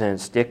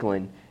Representative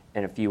Stickland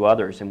and a few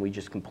others, and we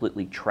just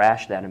completely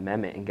trashed that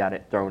amendment and got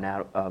it thrown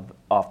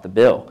off the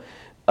bill.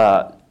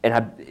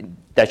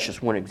 That's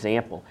just one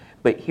example.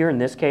 But here in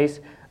this case,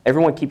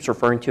 everyone keeps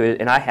referring to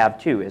it, and I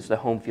have too, as the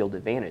home field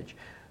advantage.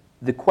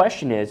 The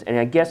question is, and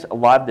I guess a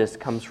lot of this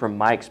comes from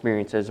my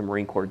experience as a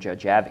Marine Corps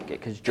judge advocate,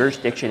 because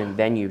jurisdiction and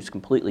venue is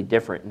completely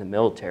different in the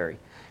military,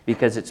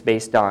 because it's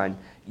based on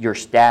your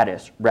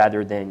status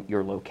rather than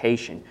your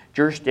location.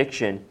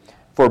 Jurisdiction,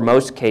 for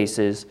most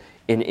cases,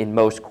 in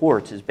most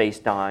courts, is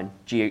based on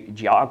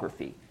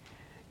geography.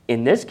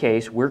 In this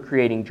case, we're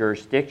creating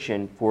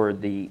jurisdiction for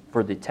the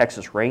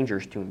Texas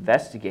Rangers to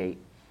investigate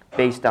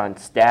based on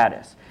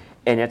status.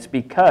 And it's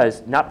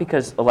not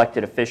because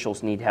elected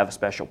officials need to have a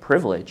special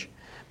privilege,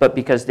 but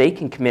because they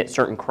can commit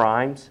certain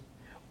crimes,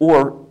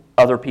 or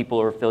other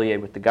people are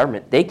affiliated with the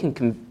government, they can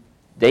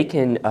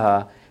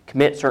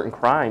commit certain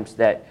crimes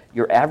that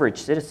your average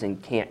citizen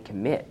can't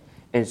commit.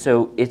 And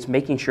so it's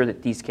making sure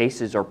that these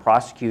cases are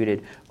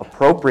prosecuted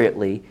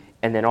appropriately,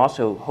 and then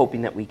also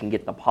hoping that we can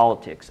get the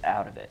politics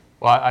out of it.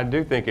 Well, I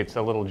do think it's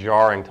a little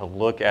jarring to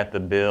look at the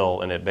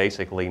bill and it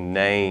basically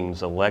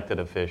names elected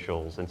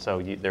officials, and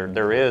so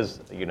there is,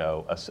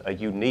 a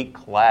unique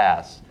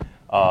class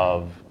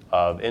of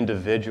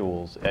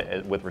individuals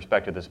with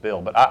respect to this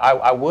bill. But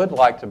I would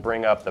like to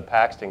bring up the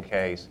Paxton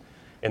case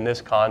in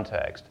this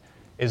context.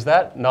 Is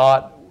that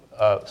not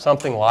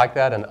something like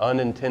that, an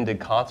unintended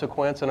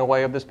consequence in a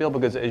way of this bill?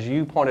 Because as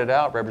you pointed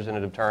out,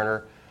 Representative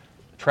Turner,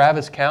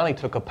 Travis County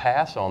took a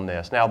pass on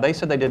this. Now, they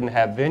said they didn't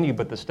have venue,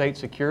 but the State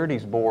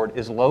Securities Board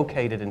is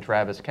located in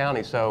Travis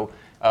County, so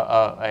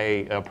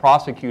a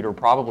prosecutor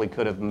probably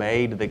could have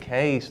made the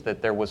case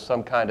that there was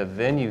some kind of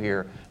venue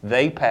here.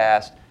 They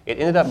passed. It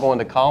ended up going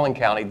to Collin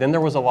County. Then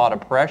there was a lot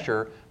of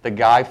pressure. The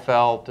guy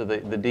felt,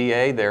 the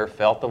DA there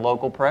felt the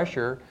local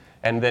pressure.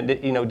 And then,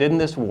 didn't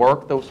this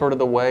work sort of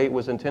the way it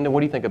was intended?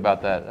 What do you think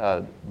about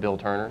that, Bill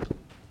Turner?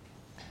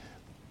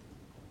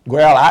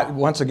 Well,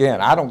 once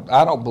again, I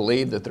don't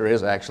believe that there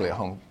is actually a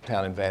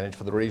hometown advantage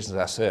for the reasons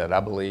I said. I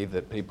believe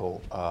that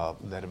people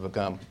that have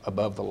become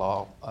above the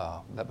law,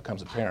 that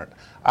becomes apparent.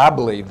 I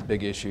believe the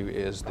big issue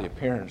is the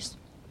appearance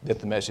that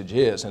the message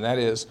is, and that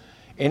is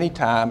any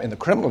time in the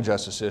criminal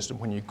justice system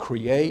when you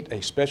create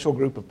a special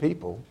group of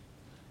people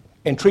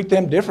and treat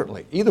them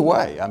differently. Either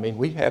way, I mean,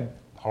 we had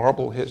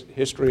horrible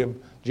history of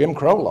Jim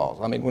Crow laws.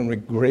 I mean, when we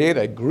create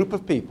a group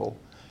of people,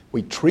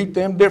 we treat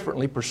them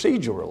differently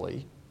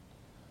procedurally.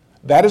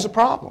 That is a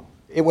problem.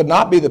 It would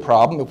not be the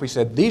problem if we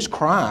said these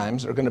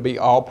crimes are going to be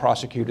all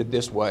prosecuted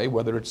this way,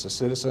 whether it's a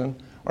citizen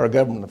or a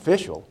government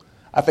official.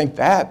 I think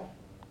that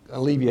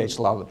alleviates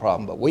a lot of the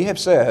problem. But we have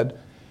said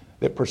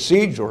that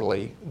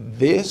procedurally,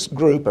 this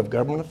group of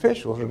government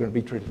officials are going to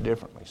be treated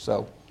differently.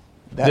 So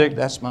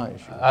that's my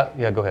issue.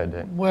 Yeah, go ahead,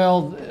 Dick.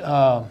 Well,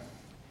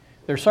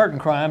 there are certain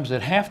crimes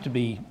that have to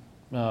be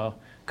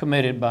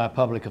committed by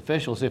public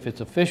officials. If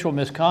it's official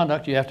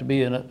misconduct, you have to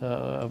be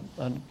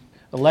an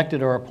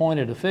elected or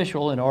appointed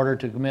official in order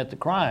to commit the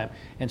crime.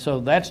 And so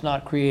that's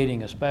not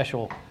creating a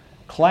special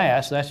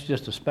class, that's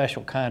just a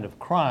special kind of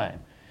crime.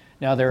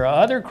 Now there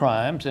are other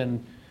crimes,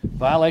 and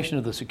violation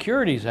of the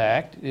Securities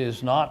Act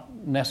is not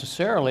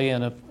necessarily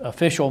an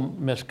official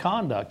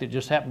misconduct. It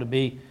just happened to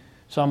be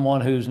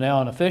someone who's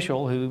now an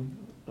official who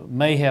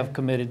may have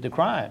committed the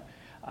crime.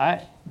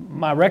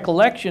 My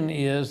recollection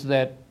is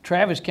that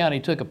Travis County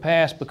took a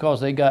pass because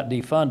they got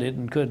defunded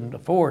and couldn't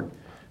afford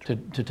to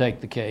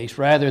take the case,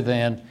 rather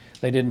than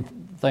they didn't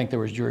think there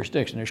was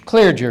jurisdiction. There's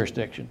clear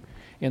jurisdiction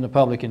in the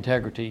Public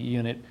Integrity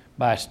Unit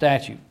by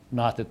statute,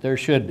 not that there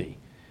should be.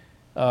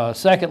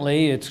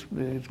 Secondly, it's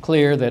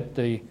clear that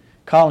the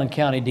Collin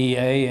County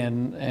DA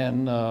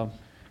and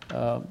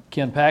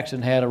Ken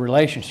Paxton had a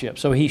relationship,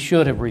 so he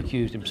should have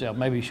recused himself.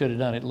 Maybe he should have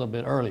done it a little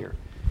bit earlier.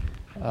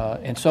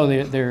 And so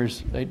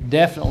there's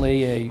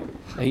definitely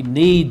a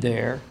need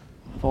there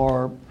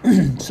for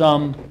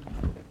some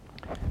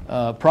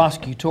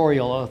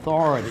prosecutorial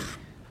authority.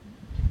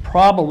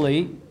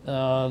 Probably,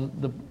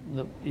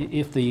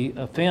 if the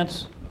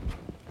offense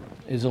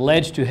is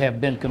alleged to have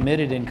been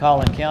committed in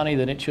Collin County,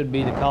 then it should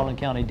be the Collin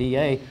County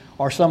DA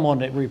or someone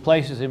that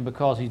replaces him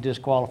because he's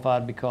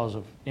disqualified because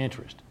of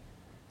interest.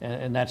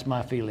 And that's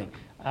my feeling.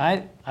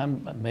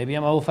 Maybe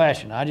I'm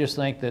old-fashioned. I just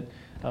think that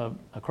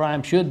a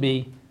crime should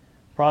be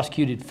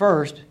prosecuted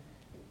first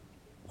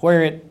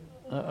where it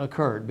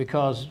occurred,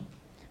 because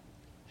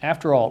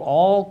after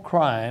all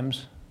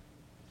crimes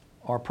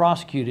are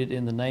prosecuted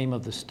in the name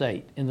of the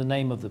state, in the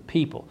name of the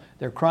people.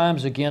 They're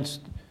crimes against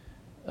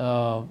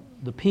the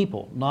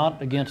people,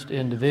 not against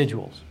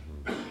individuals.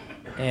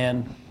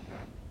 And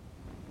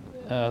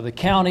the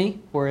county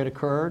where it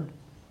occurred,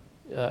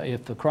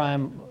 if the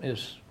crime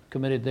is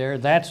committed there,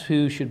 that's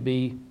who should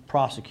be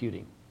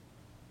prosecuting.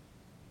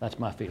 That's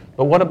my feeling.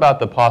 But what about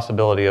the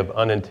possibility of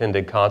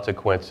unintended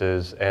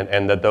consequences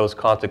and that those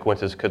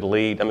consequences could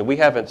lead? I mean, we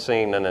haven't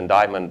seen an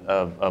indictment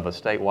of a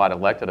statewide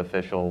elected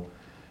official,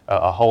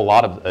 a whole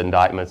lot of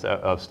indictments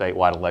of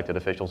statewide elected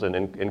officials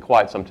in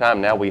quite some time.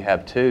 Now we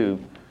have two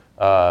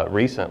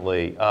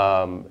recently,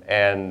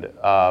 and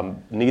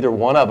neither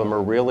one of them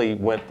really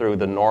went through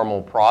the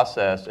normal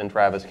process in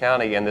Travis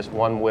County, and this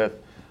one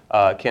with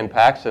Ken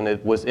Paxton,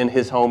 it was in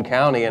his home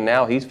county, and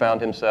now he's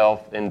found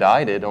himself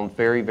indicted on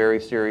very,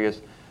 very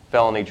serious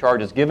felony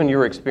charges. Given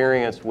your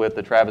experience with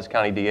the Travis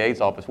County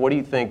DA's office, what do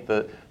you think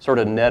the sort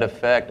of net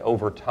effect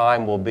over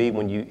time will be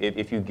when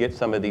if you get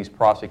some of these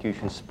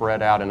prosecutions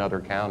spread out in other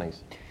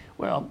counties?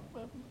 Well,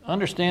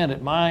 understand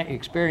that my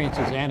experience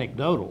is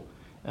anecdotal,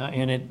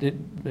 and it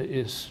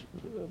is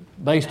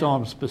based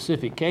on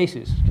specific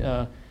cases.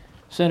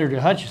 Senator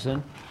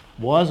Hutchison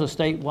was a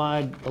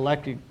statewide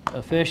elected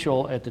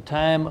official at the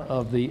time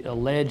of the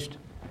alleged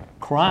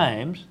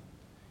crimes,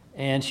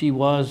 and she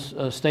was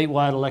a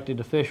statewide elected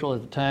official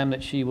at the time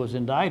that she was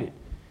indicted.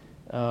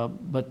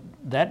 But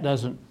that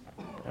doesn't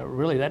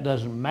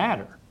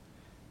matter.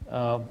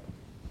 Tom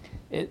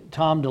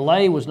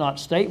DeLay was not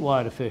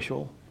statewide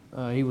official.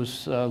 He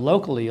was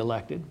locally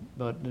elected,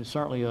 but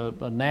certainly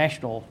a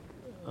national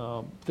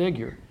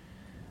figure.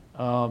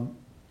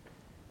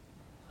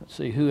 Let's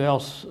see, who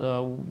else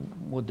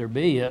would there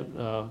be?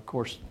 Of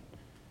course,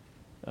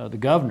 the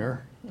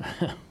governor.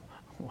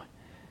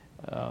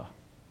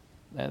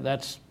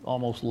 That's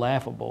almost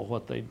laughable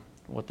what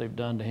they've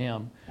done to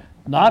him.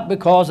 Not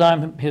because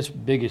I'm his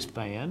biggest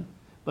fan,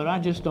 but I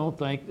just don't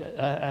think.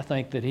 I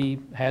think that he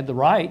had the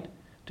right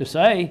to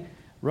say,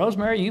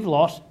 "Rosemary, you've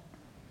lost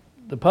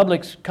the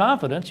public's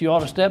confidence, you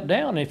ought to step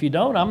down. If you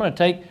don't, I'm not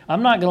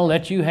going to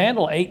let you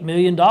handle $8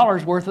 million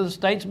worth of the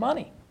state's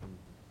money.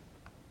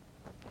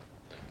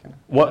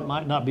 That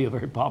might not be a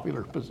very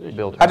popular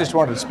position. I just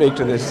wanted to speak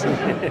to this.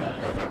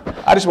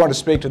 I just wanted to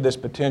speak to this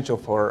potential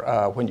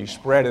for when you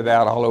spread it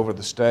out all over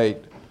the state,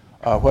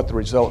 what the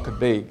result could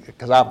be.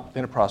 Because I've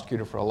been a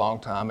prosecutor for a long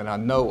time, and I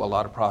know a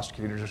lot of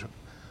prosecutors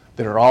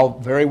that are all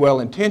very well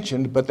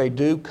intentioned, but they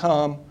do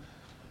come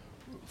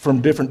from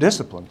different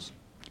disciplines.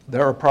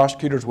 There are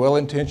prosecutors well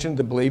intentioned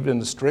that believe in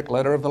the strict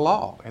letter of the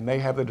law, and they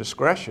have the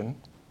discretion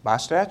by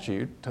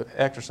statute to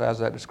exercise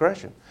that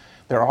discretion.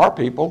 There are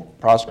people,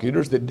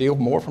 prosecutors, that deal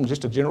more from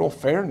just a general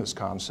fairness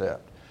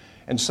concept.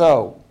 And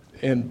so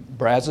in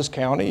Brazos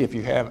County, if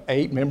you have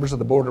 8 members of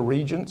the Board of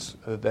Regents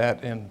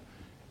that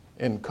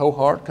in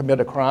cohort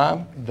commit a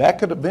crime, that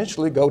could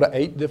eventually go to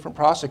 8 different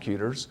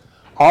prosecutors,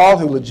 all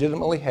who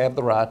legitimately have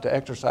the right to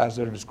exercise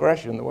their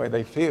discretion the way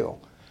they feel.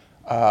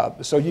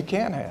 So you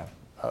can have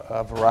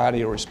a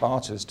variety of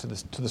responses to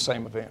the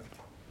same event.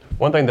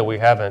 One thing that we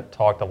haven't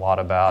talked a lot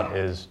about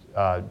is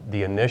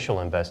the initial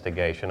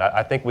investigation.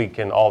 I think we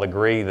can all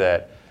agree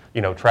that,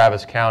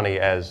 Travis County,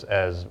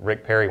 as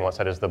Rick Perry once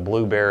said, is the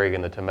blueberry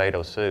in the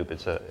tomato soup.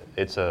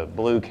 It's a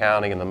blue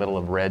county in the middle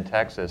of red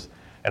Texas,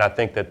 and I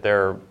think that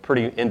they're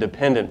pretty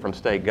independent from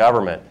state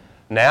government.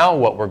 Now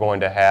what we're going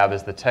to have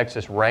is the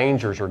Texas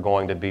Rangers are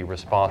going to be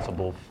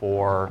responsible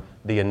for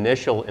the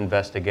initial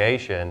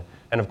investigation.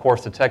 And of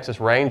course, the Texas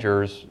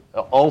Rangers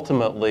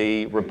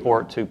ultimately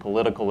report to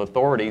political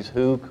authorities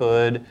who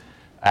could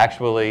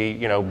actually,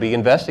 be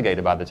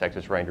investigated by the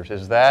Texas Rangers.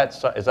 Is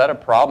that a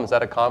problem? Is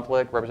that a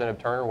conflict,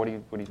 Representative Turner? What do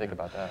you think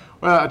about that?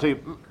 Well, I'll tell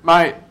you,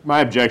 my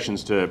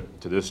objections to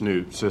this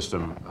new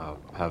system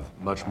have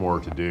much more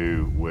to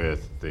do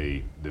with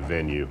the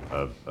venue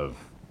of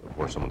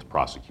where someone's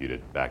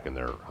prosecuted back in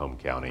their home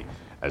county,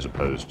 as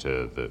opposed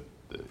to the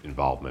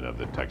involvement of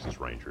the Texas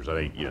Rangers. I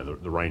think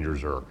the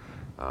Rangers are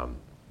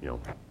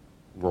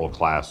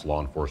world-class law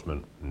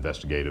enforcement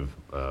investigative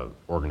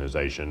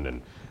organization,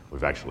 and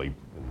we've actually,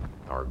 in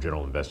our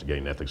General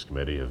Investigating Ethics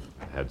Committee, have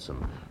had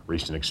some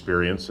recent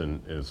experience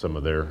in some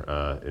of their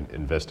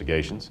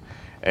investigations,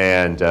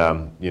 and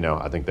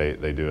I think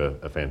they do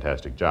a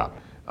fantastic job.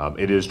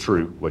 It is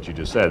true what you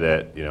just said,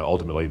 that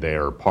ultimately they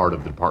are part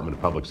of the Department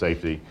of Public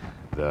Safety.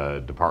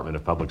 The Department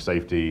of Public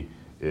Safety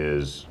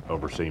is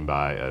overseen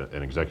by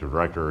an executive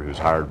director who's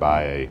hired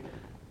by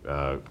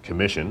a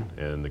commission,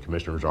 and the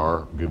commissioners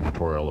are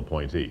gubernatorial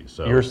appointees.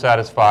 So you're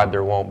satisfied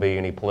there won't be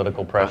any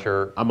political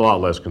pressure? I'm a lot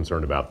less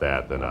concerned about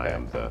that than I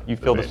am You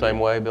feel the same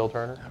way, Bill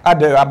Turner? I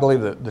do. I believe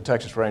that the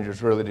Texas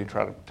Rangers really do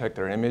try to protect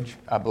their image.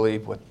 I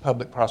believe with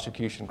public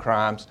prosecution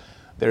crimes,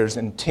 there's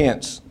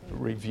intense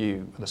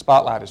review. The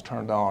spotlight is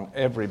turned on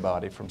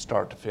everybody from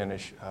start to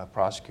finish,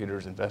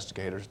 prosecutors,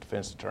 investigators,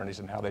 defense attorneys,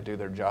 and how they do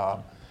their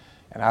job.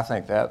 And I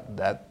think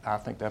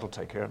that'll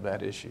take care of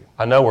that issue.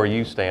 I know where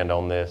you stand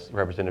on this,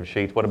 Representative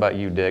Sheets. What about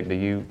you, Dick? Do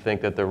you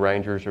think that the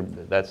Rangers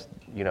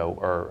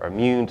are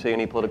immune to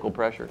any political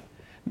pressure?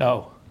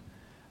 No,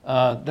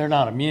 they're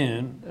not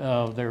immune.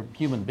 They're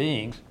human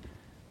beings,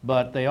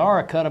 but they are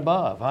a cut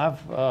above. I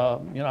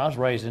was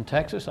raised in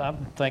Texas. I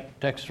think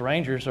Texas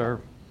Rangers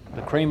are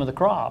the cream of the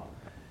crop,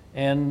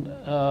 and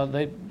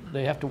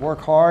they have to work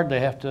hard. They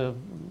have to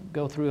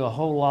go through a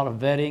whole lot of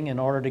vetting in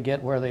order to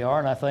get where they are,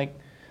 and I think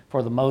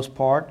for the most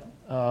part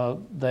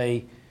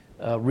they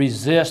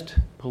resist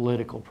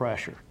political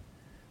pressure,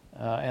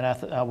 and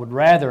I would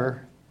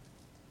rather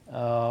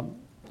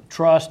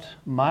trust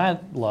my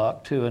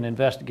luck to an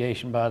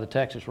investigation by the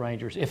Texas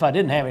Rangers, if I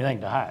didn't have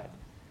anything to hide,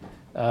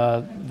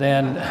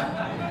 than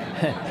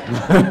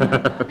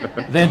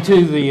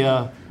to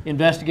the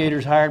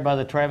investigators hired by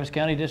the Travis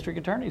County District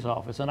Attorney's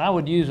Office. And I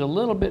would use a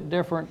little bit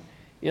different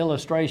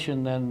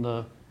illustration than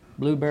the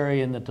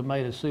blueberry in the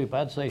tomato soup.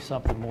 I'd say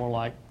something more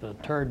like the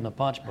turd in the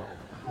punch bowl.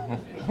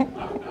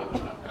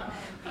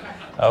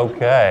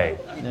 Okay.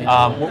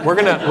 I'm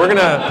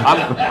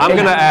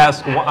gonna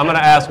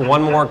ask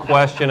one more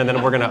question, and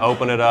then we're gonna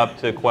open it up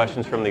to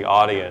questions from the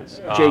audience.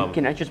 Jake,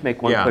 can I just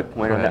make one quick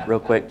point on that real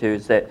quick too?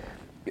 Is that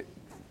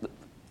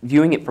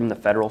viewing it from the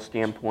federal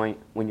standpoint,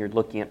 when you're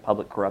looking at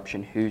public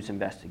corruption, who's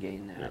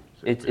investigating that?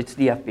 It's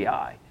the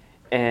FBI,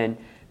 and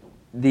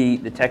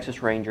the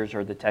Texas Rangers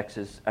or the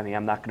Texas. I mean,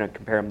 I'm not going to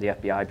compare them to the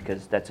FBI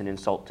because that's an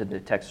insult to the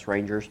Texas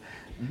Rangers.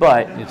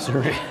 But it's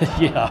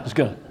yeah, I was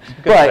going.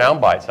 Good sound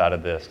bites out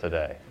of this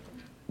today.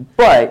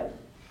 But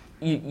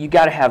you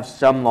got to have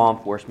some law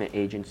enforcement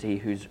agency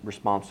who's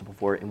responsible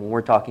for it. And when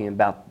we're talking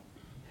about,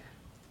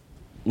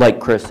 like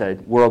Chris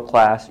said, world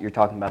class, you're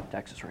talking about the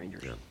Texas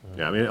Rangers.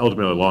 Yeah, I mean,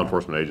 ultimately, a law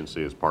enforcement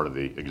agency is part of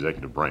the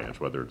executive branch,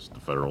 whether it's the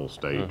federal,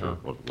 state, or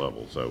local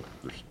level. So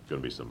there's going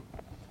to be some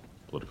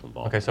political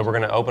involvement. Okay, so we're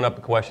going to open up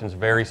the questions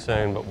very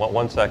soon, but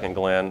one second,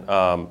 Glenn.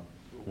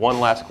 One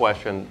last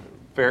question,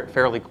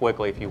 fairly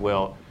quickly, if you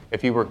will.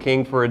 If you were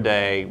king for a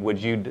day,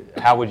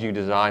 how would you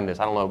design this?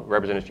 I don't know,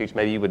 Representative Cheeks,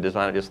 maybe you would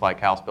design it just like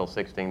House Bill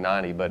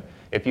 1690, but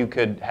if you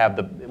could have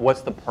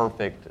what's the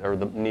perfect or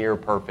the near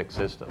perfect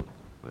system?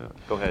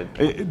 Go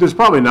ahead. There's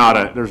probably not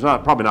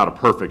a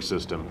perfect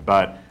system,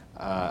 but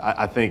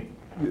I think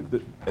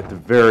at the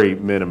very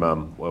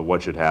minimum,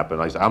 what should happen.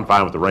 Like I said, I'm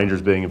fine with the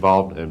Rangers being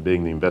involved and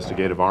being the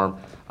investigative arm,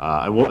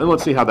 and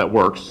let's see how that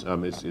works.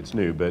 It's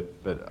new, but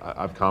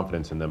I have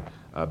confidence in them.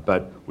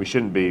 But we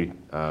shouldn't be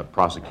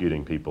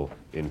prosecuting people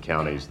in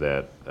counties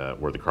that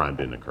where the crime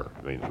didn't occur.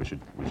 I mean, we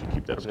should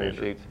keep that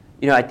standard.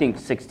 You know, I think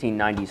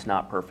 1690 is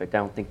not perfect. I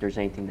don't think there's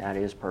anything that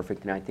is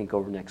perfect, and I think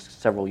over the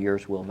next several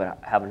years we'll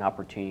have an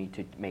opportunity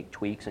to make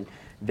tweaks. And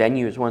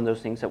venue is one of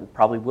those things that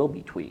probably will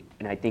be tweaked,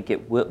 and I think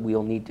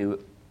we'll need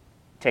to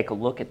take a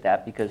look at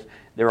that because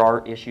there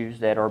are issues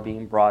that are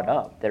being brought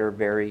up that are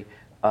very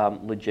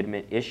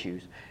legitimate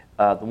issues.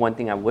 The one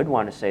thing I would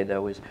want to say,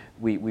 though, is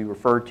we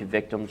refer to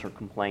victims or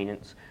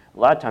complainants. A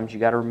lot of times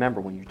you got to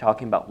remember when you're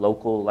talking about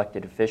local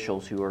elected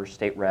officials who are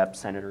state reps,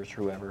 senators,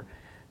 whoever,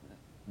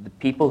 the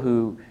people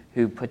who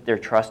put their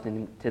trust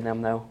into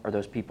them, though, are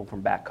those people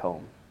from back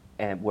home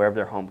and wherever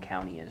their home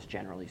county is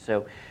generally.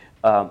 So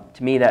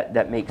to me,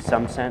 that makes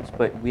some sense,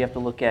 but we have to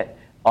look at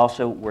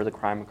also where the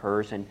crime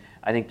occurs, and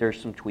I think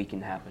there's some tweaking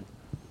to happen.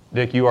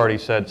 Dick, you already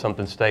said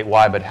something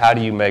statewide, but how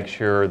do you make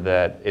sure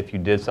that if you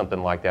did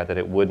something like that, that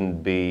it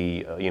wouldn't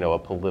be, a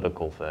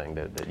political thing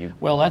that you?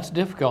 Well, that's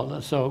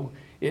difficult. So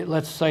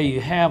let's say you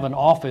have an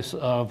office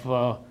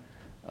of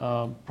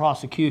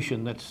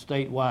prosecution that's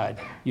statewide.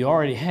 You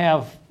already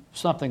have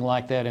something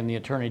like that in the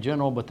Attorney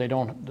General, but they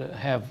don't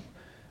have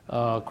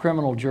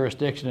criminal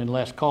jurisdiction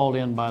unless called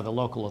in by the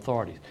local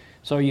authorities.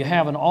 So you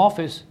have an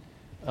office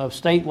of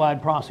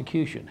statewide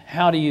prosecution.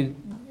 How do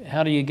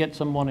you get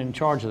someone in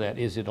charge of that?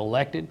 Is it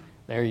elected?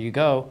 There you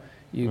go.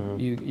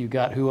 You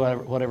got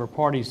whatever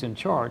party's in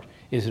charge.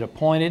 Is it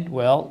appointed?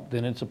 Well,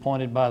 then it's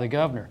appointed by the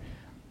governor.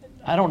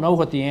 I don't know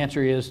what the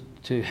answer is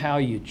to how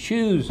you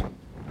choose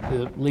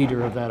the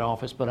leader of that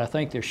office, but I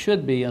think there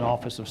should be an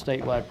office of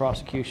statewide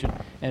prosecution,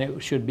 and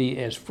it should be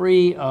as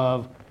free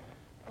of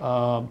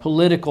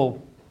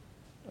political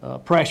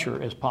pressure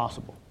as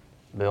possible.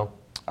 Bill?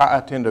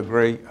 I tend to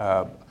agree.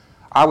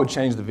 I would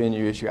change the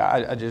venue issue.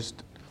 I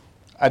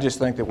just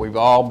think that we've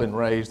all been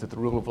raised that the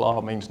rule of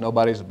law means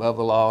nobody's above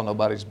the law,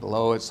 nobody's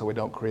below it, so we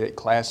don't create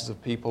classes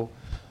of people.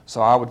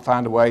 So I would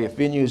find a way, if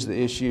venue is the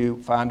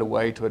issue, find a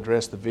way to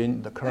address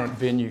the current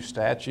venue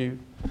statute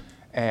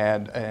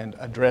and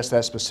address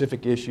that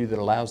specific issue that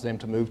allows them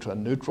to move to a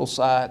neutral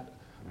site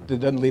that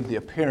doesn't leave the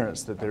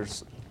appearance that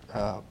there's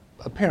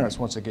appearance,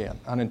 once again,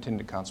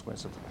 unintended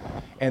consequences.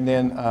 And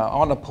then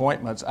on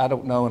appointments, I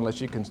don't know unless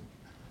you can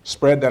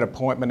spread that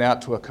appointment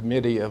out to a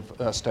committee of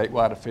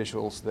statewide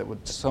officials that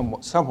would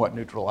somewhat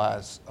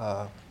neutralize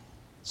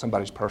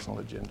somebody's personal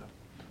agenda.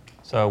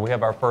 So we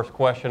have our first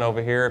question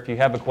over here. If you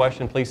have a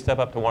question, please step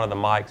up to one of the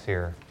mics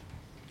here.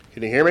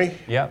 Can you hear me?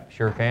 Yep,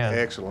 sure can.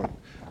 Excellent.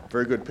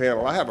 Very good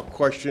panel. I have a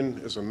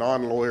question as a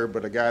non-lawyer,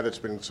 but a guy that's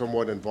been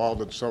somewhat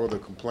involved in some of the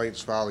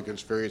complaints filed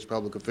against various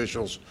public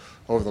officials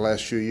over the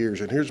last few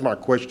years. And here's my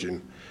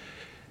question.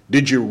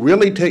 Did you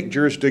really take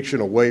jurisdiction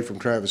away from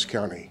Travis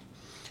County?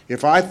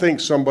 If I think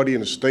somebody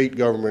in the state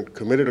government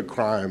committed a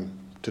crime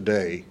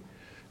today,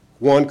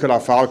 one, could I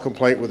file a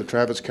complaint with the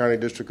Travis County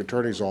District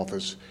Attorney's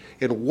Office?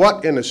 And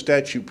what in the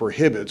statute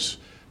prohibits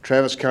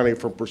Travis County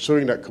from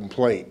pursuing that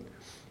complaint,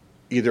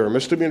 either a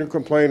misdemeanor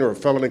complaint or a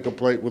felony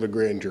complaint with a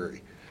grand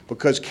jury?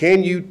 Because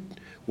can you,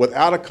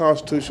 without a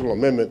constitutional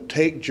amendment,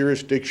 take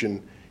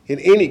jurisdiction in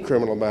any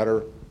criminal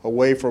matter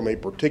away from a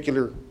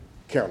particular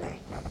county?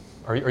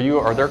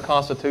 Are there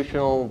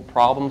constitutional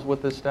problems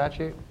with this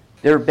statute?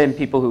 There have been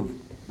people who've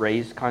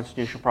raised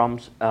constitutional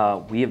problems.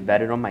 We have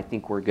vetted them. I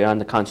think we're good on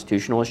the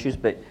constitutional issues,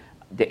 but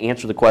to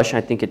answer the question,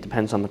 I think it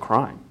depends on the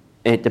crime.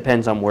 It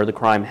depends on where the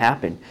crime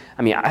happened.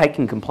 I mean, I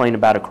can complain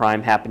about a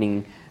crime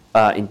happening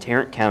in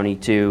Tarrant County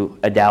to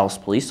a Dallas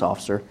police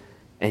officer,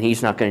 and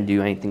he's not going to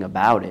do anything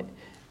about it.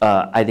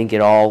 I think it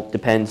all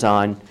depends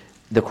on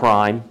the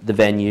crime, the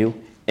venue,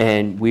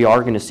 and we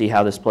are going to see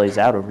how this plays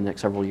out over the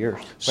next several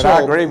years. But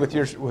I agree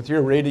with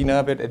your reading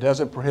of it. It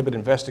doesn't prohibit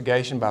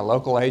investigation by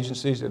local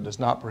agencies. It does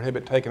not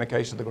prohibit taking a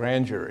case to the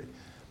grand jury.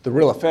 The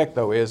real effect,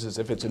 though, is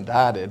if it's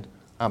indicted,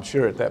 I'm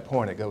sure at that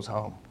point it goes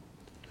home.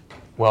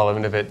 Well,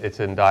 even if it's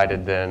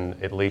indicted, then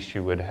at least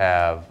you would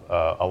have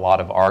a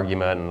lot of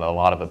argument and a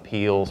lot of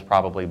appeals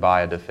probably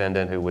by a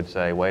defendant who would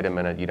say, wait a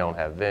minute, you don't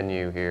have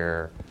venue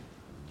here.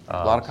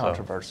 A lot of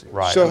controversy.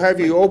 Right. So have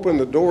you opened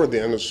the door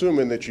then,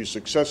 assuming that you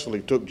successfully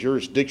took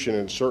jurisdiction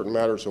in certain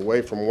matters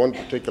away from one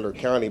particular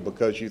county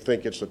because you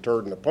think it's a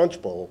turd in a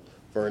punch bowl,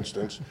 for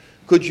instance,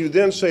 could you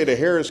then say to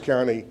Harris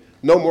County,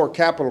 no more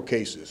capital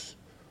cases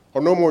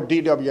or no more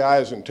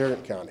DWIs in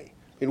Tarrant County?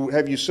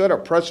 Have you set a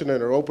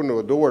precedent or opened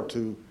a door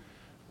to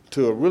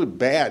a really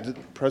bad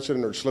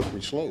precedent or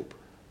slippery slope?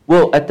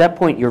 Well, at that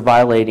point, you're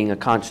violating a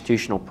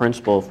constitutional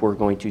principle if we're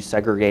going to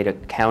segregate a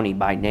county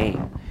by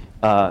name.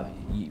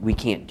 We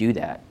can't do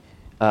that.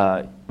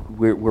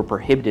 We're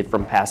prohibited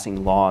from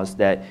passing laws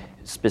that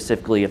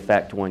specifically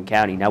affect one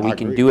county. Now, we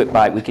can do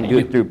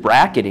it through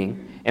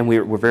bracketing, and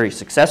we're very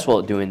successful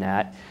at doing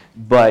that,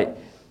 but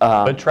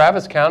But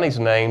Travis County's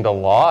named a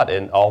lot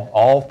and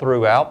all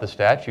throughout the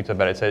statutes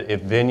about it. It said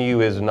if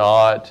venue is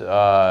not,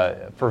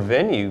 for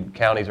venue,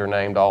 counties are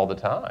named all the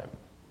time.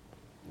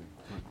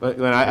 But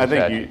I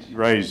think you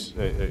raise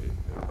a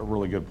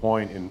really good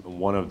point in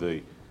one of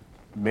the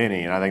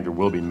many, and I think there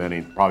will be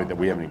many probably that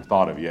we haven't even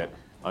thought of yet,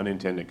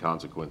 unintended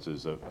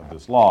consequences of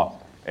this law.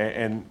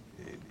 And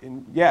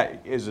yeah,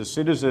 as a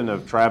citizen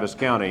of Travis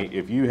County,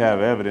 if you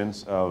have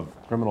evidence of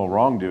criminal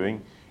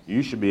wrongdoing,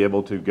 you should be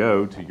able to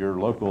go to your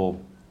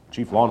local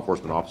chief law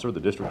enforcement officer,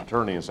 the district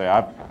attorney, and say,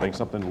 I think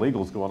something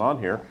illegal is going on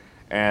here.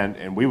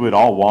 And we would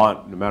all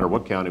want, no matter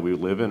what county we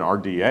live in, our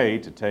DA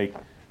to take,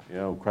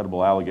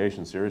 credible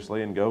allegations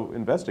seriously and go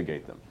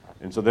investigate them.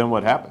 And so then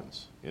what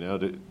happens?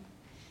 If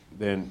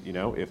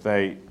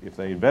they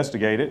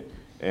investigate it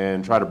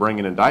and try to bring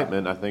an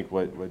indictment, I think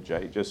what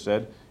Jay just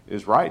said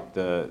is right.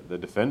 The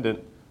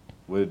defendant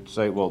would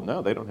say, well,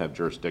 no, they don't have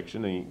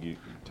jurisdiction, and you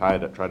try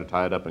to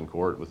tie it up in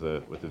court with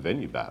a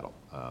venue battle.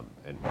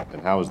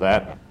 And how is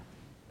that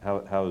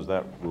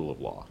rule of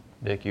law?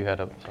 Dick, you had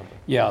something?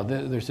 Yeah,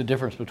 there's a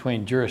difference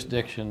between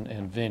jurisdiction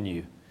and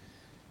venue.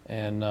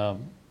 And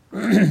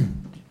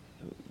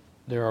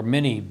there are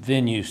many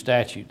venue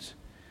statutes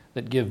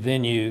that give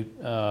venue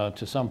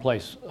to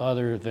someplace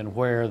other than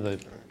where the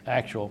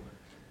actual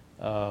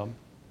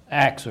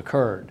acts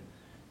occurred.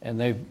 And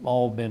they've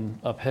all been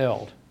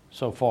upheld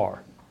so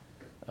far.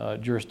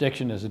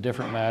 Jurisdiction is a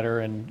different matter,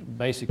 and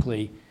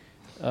basically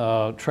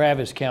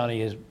Travis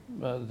County is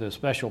the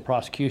Special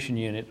Prosecution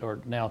Unit, or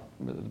now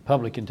the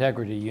Public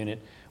Integrity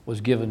Unit, was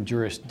given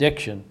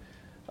jurisdiction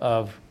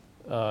of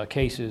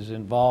cases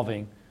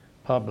involving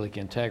public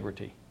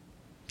integrity.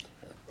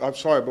 I'm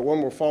sorry, but one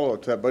more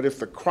follow-up to that. But if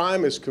the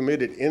crime is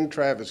committed in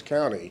Travis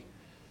County,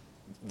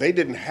 they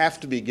didn't have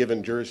to be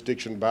given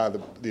jurisdiction by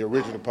the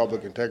original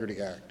Public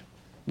Integrity Act.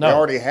 No. They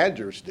already had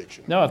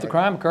jurisdiction. No, if the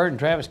crime occurred in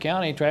Travis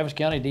County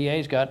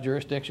DA's got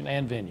jurisdiction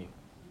and venue.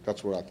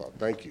 That's what I thought.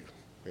 Thank you.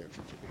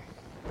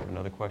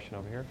 Another question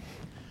over here.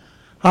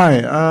 Hi,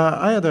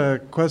 I had a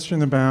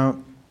question about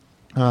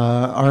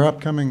our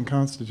upcoming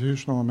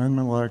constitutional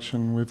amendment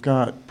election. We've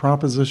got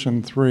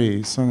Proposition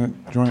 3, Senate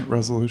Joint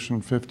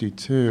Resolution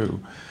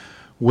 52,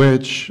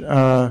 which,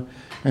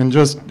 and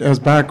just as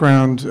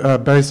background,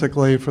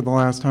 basically for the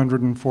last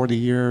 140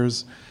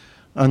 years,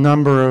 a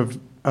number of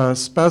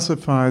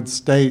specified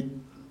state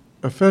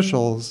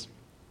officials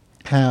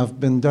have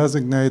been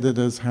designated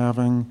as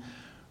having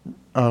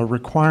a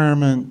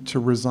requirement to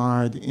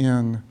reside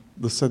in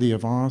the city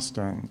of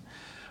Austin.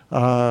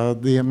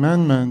 The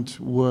amendment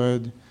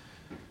would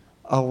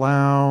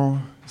allow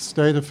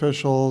state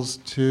officials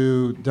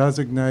to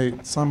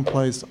designate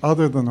someplace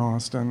other than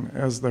Austin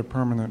as their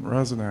permanent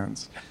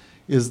residence.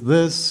 Is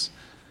this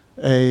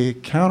a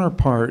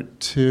counterpart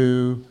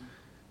to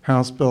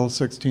House Bill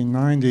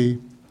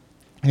 1690?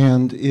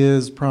 And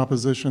is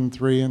Proposition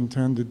 3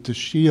 intended to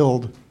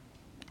shield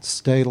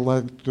state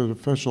elected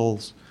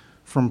officials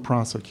from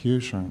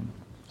prosecution?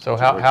 So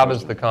how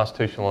does the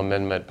constitutional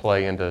amendment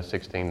play into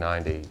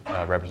 1690?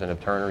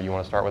 Representative Turner, you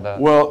want to start with that?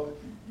 Well,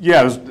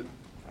 yeah,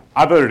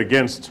 I voted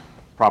against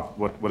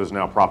what is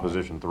now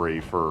Proposition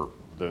 3 for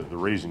the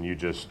reason you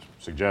just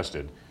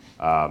suggested,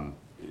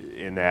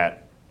 in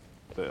that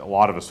a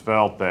lot of us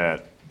felt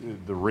that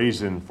the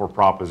reason for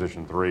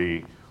Proposition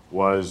 3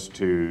 was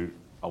to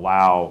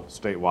allow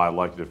statewide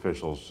elected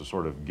officials to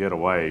sort of get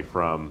away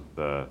from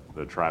the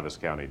Travis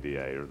County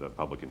DA or the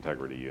Public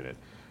Integrity Unit,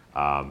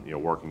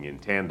 working in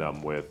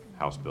tandem with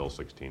House Bill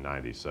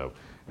 1690. So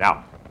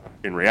now,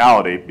 in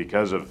reality,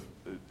 because of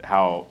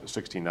how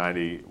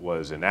 1690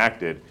 was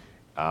enacted,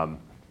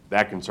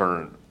 that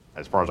concern,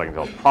 as far as I can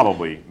tell, is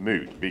probably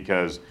moot,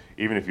 because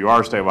even if you are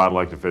a statewide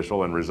elected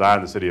official and reside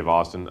in the city of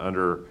Austin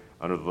under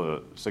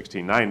the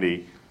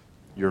 1690,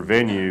 your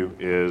venue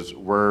is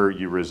where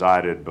you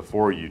resided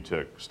before you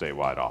took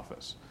statewide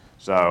office.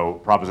 So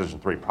Proposition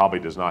 3 probably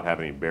does not have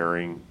any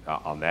bearing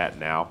on that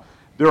now.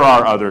 There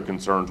are other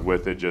concerns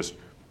with it, just,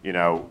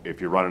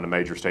 if you're running a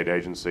major state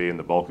agency and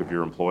the bulk of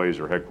your employees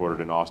are headquartered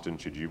in Austin,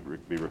 should you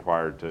be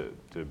required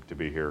to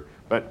be here?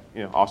 But,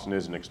 Austin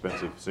is an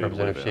expensive city to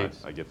live in.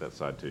 I get that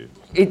side too.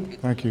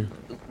 Thank you.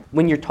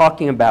 When you're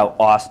talking about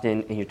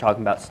Austin and you're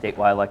talking about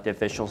statewide elected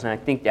officials, and I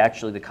think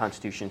actually the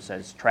Constitution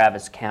says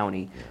Travis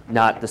County,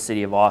 not the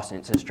city of Austin.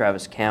 It says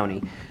Travis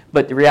County.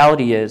 But the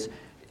reality is,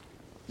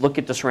 look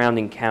at the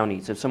surrounding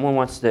counties. If a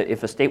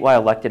statewide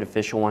elected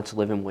official wants to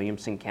live in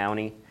Williamson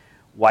County,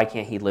 why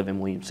can't he live in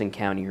Williamson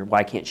County, or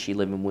why can't she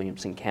live in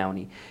Williamson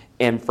County?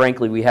 And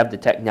frankly, we have the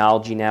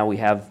technology now. We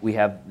have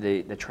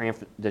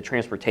the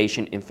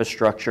transportation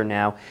infrastructure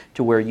now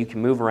to where you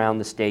can move around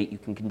the state. You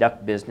can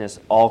conduct business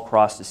all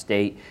across the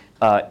state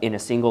in a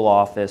single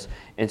office.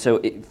 And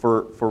so,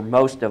 for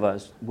most of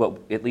us,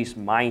 at least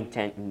my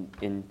intent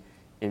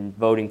in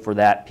voting for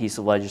that piece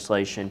of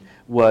legislation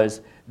was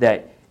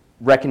that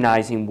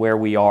recognizing where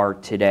we are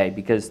today,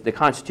 because the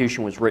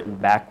Constitution was written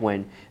back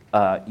when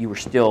you were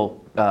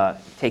still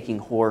taking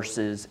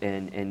horses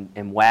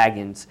and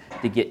wagons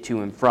to get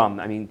to and from.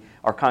 I mean,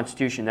 our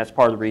Constitution, that's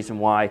part of the reason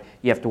why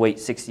you have to wait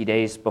 60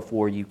 days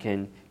before you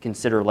can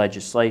consider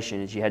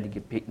legislation, is you had to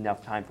give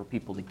enough time for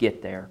people to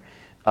get there.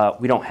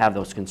 We don't have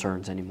those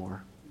concerns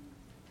anymore.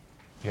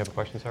 You have a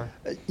question, sir?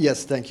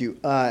 Yes, thank you.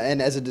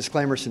 And as a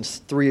disclaimer, since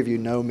 3 of you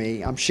know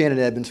me, I'm Shannon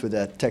Edmonds with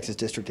the Texas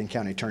District and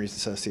County Attorneys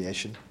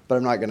Association, but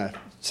I'm not going to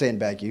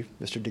sandbag you,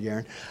 Mr.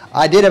 DeGuerin.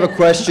 I did have a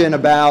question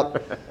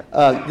about,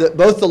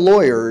 both the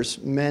lawyers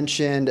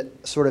mentioned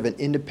sort of an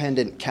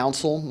independent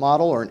counsel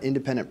model or an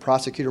independent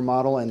prosecutor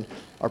model, and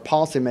our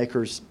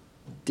policymakers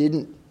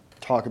didn't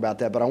talk about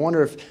that, but I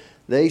wonder if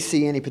they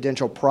see any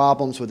potential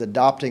problems with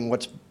adopting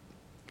what's,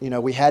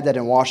 we had that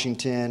in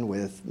Washington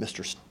with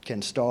Mr.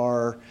 Ken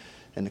Starr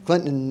and the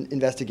Clinton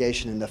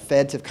investigation, and the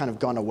feds have kind of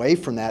gone away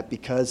from that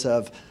because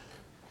of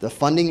the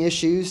funding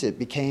issues. It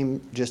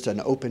became just an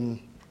open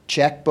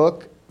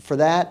checkbook for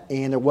that,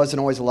 and there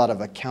wasn't always a lot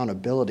of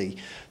accountability.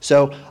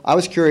 So I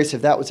was curious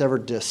if that was ever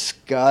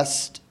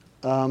discussed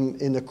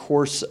in the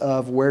course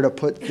of where to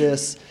put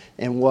this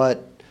and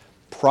what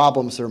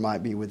problems there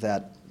might be with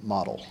that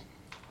model.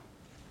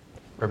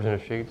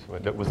 Representative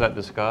Sheets, was that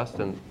discussed?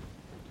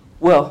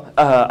 Well,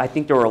 I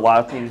think there were a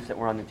lot of things that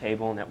were on the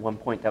table, and at one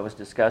point that was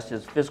discussed.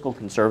 As fiscal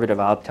conservative,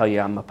 I'll tell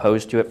you I'm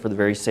opposed to it for the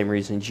very same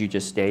reasons you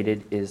just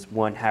stated, is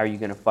one, how are you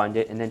going to fund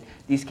it? And then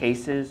these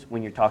cases,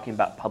 when you're talking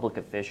about public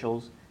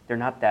officials,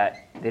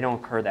 they don't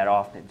occur that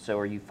often. So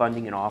are you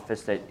funding an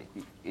office that,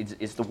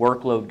 is the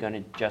workload going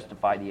to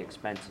justify the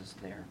expenses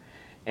there?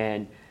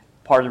 And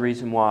part of the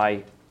reason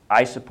why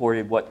I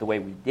supported the way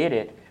we did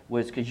it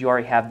was because you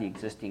already have the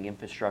existing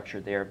infrastructure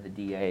there of the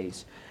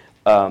DAs.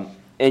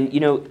 And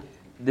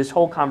this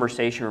whole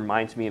conversation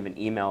reminds me of an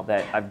email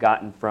that I've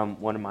gotten from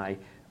one of my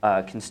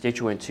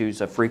constituents who's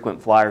a frequent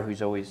flyer,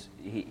 who's always,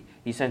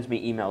 he sends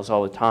me emails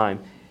all the time,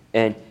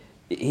 and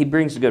he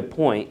brings a good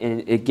point,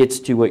 and it gets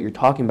to what you're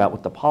talking about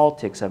with the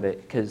politics of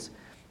it, because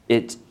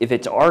if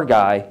it's our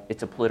guy,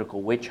 it's a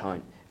political witch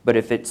hunt, but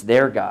if it's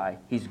their guy,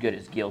 he's good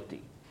as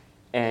guilty.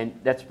 And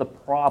that's the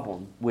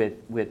problem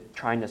with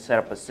trying to set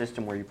up a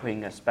system where you're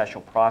putting a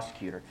special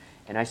prosecutor.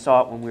 And I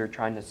saw it when we were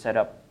trying to set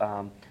up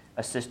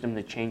a system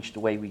to change the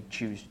way we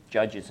choose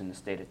judges in the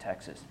state of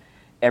Texas.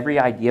 Every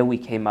idea we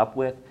came up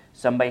with,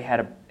 somebody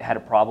had a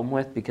problem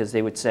with, because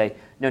they would say,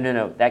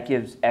 no, that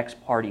gives X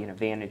party an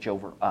advantage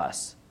over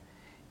us.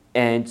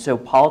 And so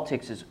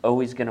politics is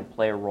always going to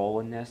play a role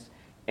in this,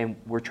 and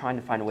we're trying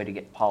to find a way to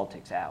get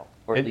politics out,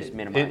 or at least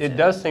minimize it. It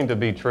does seem to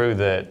be true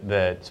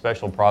that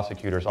special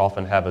prosecutors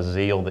often have a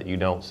zeal that you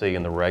don't see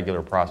in the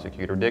regular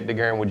prosecutor. Dick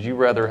DeGuerin, would you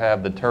rather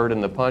have the turd in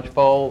the punch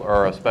bowl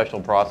or a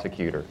special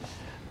prosecutor?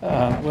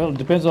 Well, it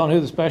depends on who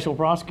the special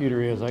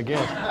prosecutor is, I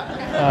guess.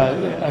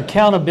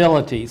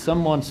 Accountability.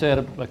 Someone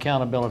said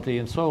accountability,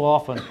 and so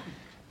often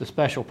the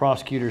special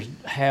prosecutors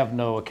have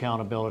no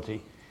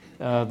accountability.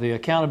 The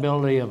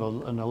accountability of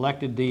an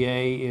elected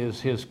DA is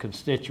his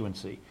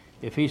constituency.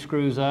 If he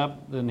screws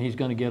up, then he's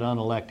going to get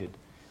unelected.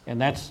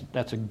 And that's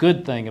a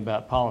good thing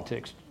about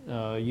politics,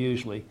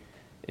 usually,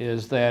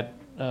 is that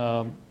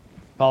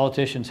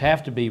politicians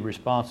have to be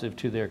responsive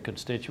to their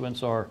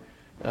constituents, or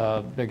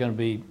they're going to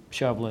be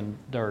shoveling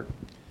dirt.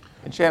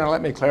 And Shannon,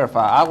 let me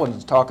clarify. I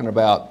wasn't talking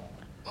about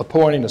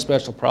appointing a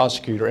special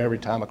prosecutor every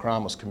time a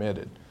crime was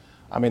committed.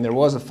 I mean, there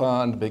was a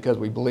fund because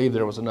we believed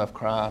there was enough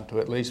crime to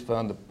at least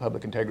fund the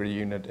Public Integrity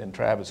Unit in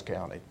Travis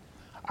County.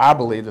 I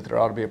believe that there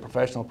ought to be a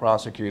professional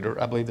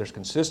prosecutor. I believe there's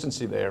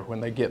consistency there.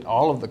 When they get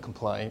all of the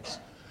complaints,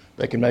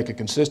 they can make a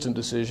consistent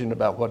decision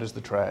about what is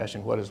the trash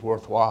and what is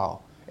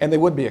worthwhile. And they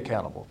would be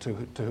accountable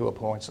to who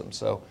appoints them.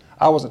 So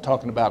I wasn't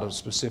talking about a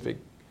specific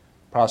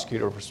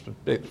prosecutor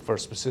for a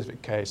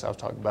specific case. I was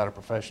talking about a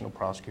professional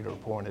prosecutor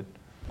appointed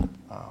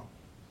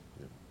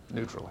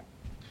neutrally.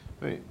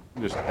 Let me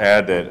just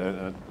add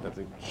that I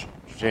think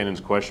Shannon's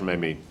question made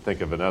me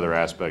think of another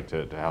aspect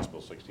to House Bill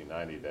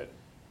 1690 that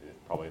is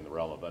probably in the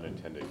realm of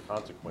unintended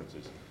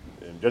consequences.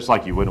 And just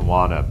like you wouldn't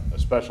want a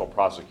special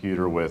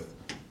prosecutor with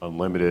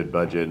unlimited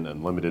budget and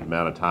unlimited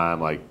amount of time,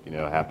 like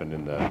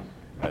happened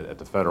at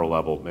the federal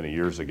level many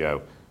years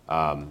ago,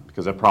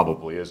 because that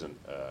probably isn't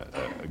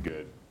a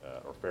good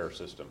or fair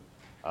system.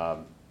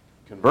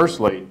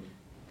 Conversely,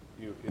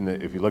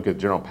 if you look at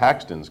General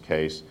Paxton's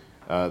case,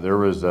 there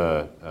was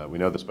we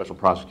know the special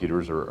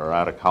prosecutors are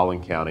out of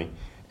Collin County,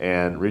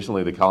 and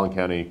recently the Collin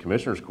County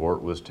Commissioners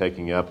Court was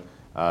taking up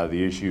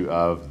the issue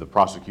of the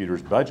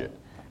prosecutor's budget.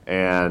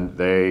 And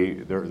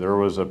there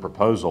was a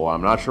proposal,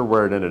 I'm not sure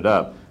where it ended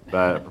up,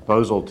 but a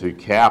proposal to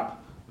cap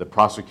the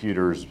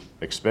prosecutor's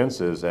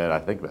expenses at I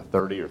think about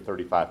 $30,000 or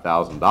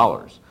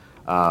 $35,000.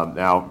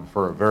 Now,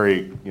 for a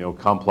very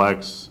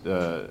complex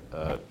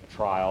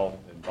trial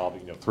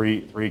involving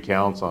three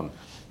counts on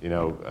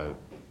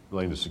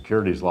relating to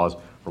securities laws.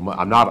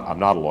 I'm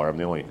not a lawyer. I'm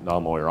the only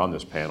non-lawyer on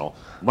this panel.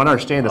 From what I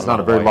understand, it's not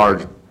a very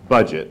large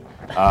budget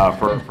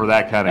for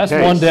that kind of case.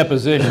 That's one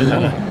deposition.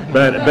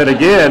 But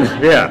again,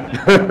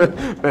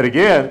 yeah. But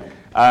again,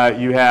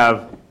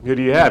 who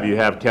do you have? You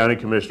have county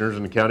commissioners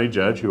and the county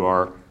judge who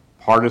are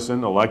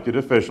partisan elected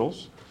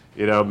officials,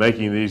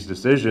 making these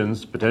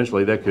decisions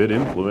potentially that could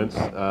influence,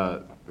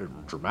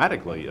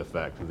 dramatically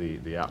affect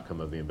the outcome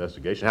of the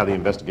investigation, how the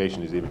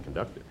investigation is even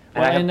conducted.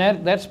 Well, and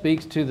that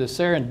speaks to the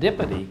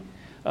serendipity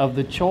of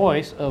the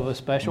choice of a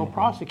special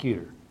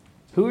prosecutor.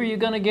 Who are you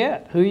going to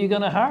get? Who are you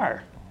going to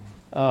hire?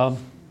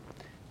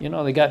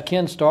 They got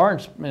Ken Starr,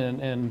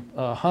 and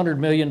 $100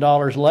 million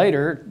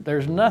later,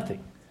 there's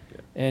nothing.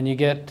 And you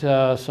get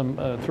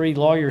some 3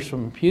 lawyers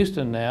from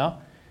Houston now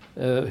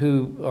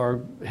who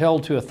are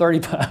held to a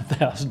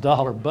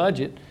 $35,000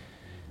 budget.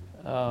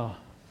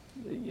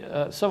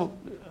 So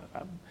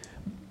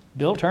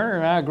Bill Turner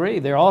and I agree,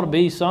 there ought to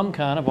be some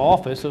kind of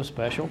office of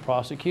special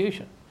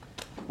prosecution.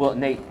 Well,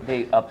 and they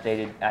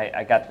updated,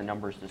 I got the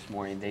numbers this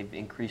morning, they've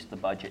increased the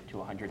budget to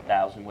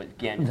 $100,000, which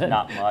again, is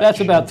not much.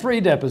 That's about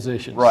 3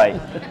 depositions. Right,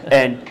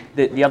 and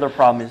the other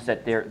problem is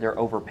that they're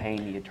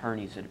overpaying the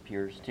attorneys, it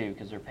appears, too,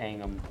 because they're paying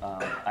them,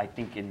 I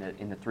think, in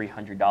the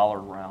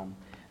 $300 realm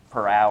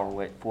per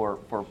hour for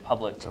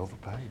public. It's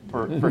overpaid.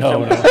 For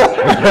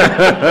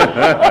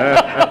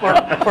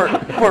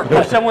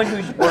someone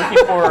who's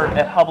working for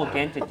a public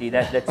entity,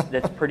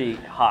 that's pretty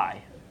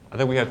high. I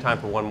think we have time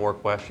for one more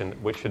question,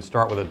 which should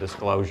start with a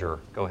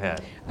disclosure. Go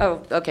ahead.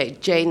 Oh, okay.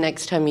 Jay,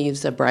 next time you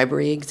use a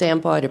bribery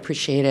example, I'd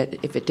appreciate it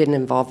if it didn't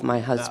involve my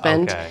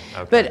husband. Okay.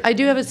 But I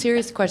do have a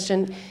serious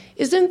question.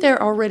 Isn't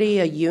there already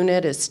a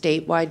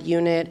statewide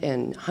unit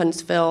in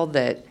Huntsville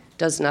that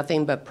does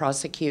nothing but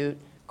prosecute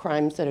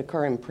crimes that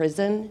occur in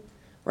prison,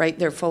 right?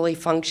 They're fully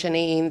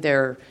functioning.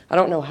 I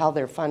don't know how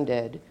they're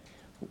funded.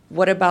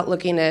 What about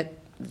looking at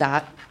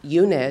that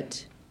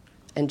unit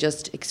and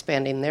just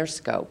expanding their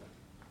scope?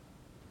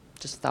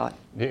 Just thought.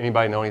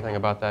 Anybody know anything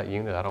about that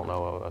unit? I don't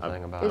know a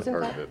thing about it. Isn't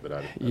Heard that? of it, but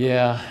I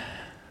Yeah.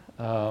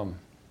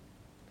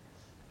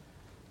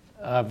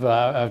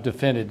 I've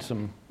defended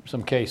some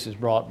cases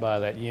brought by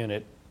that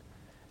unit,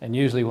 and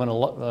usually when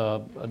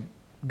a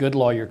good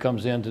lawyer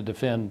comes in to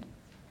defend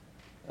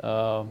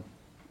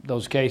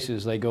those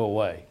cases, they go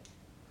away.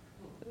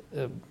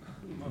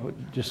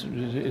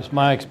 It's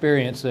my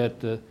experience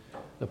that the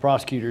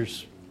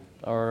prosecutors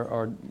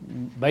are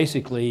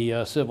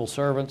basically civil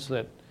servants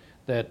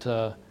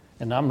that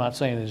and I'm not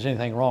saying there's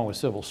anything wrong with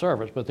civil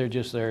servants, but they're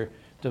just there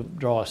to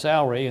draw a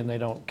salary, and they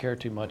don't care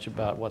too much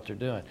about what they're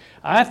doing.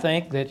 I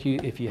think that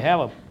if you have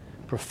a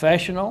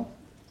professional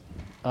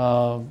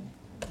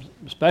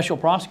special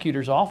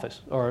prosecutor's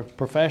office or a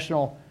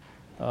professional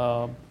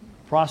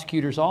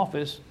prosecutor's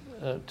office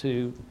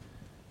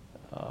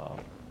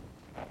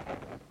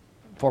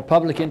for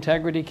public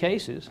integrity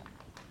cases,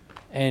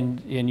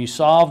 and you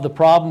solve the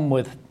problem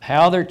with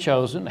how they're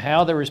chosen,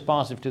 how they're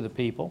responsive to the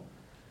people,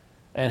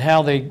 and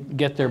how they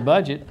get their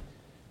budget,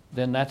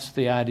 then that's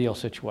the ideal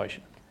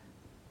situation.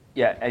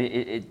 Yeah,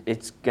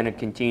 it's going to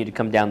continue to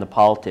come down to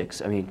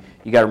politics. I mean,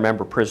 you got to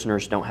remember,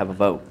 prisoners don't have a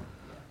vote,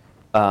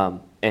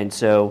 and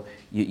so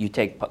you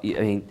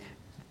don't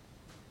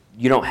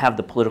have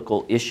the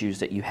political issues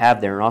that you have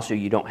there, and also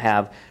you don't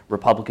have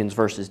Republicans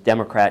versus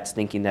Democrats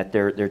thinking that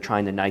they're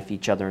trying to knife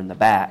each other in the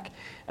back.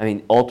 I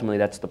mean, ultimately,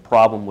 that's the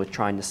problem with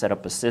trying to set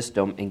up a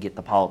system and get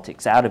the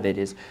politics out of it,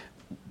 is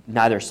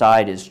neither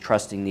side is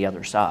trusting the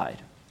other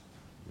side.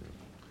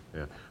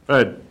 Yeah,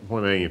 but I'd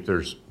point out, if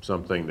there's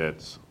something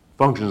that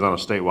functions on a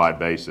statewide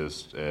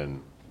basis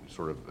and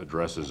sort of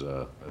addresses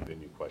a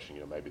venue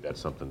question, maybe that's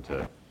something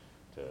to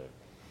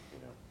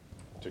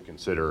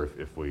consider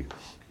if we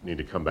need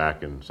to come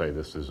back and say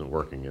this isn't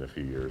working in a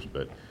few years.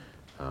 But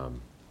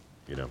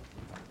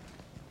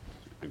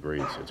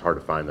agree, it's hard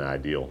to find the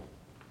ideal.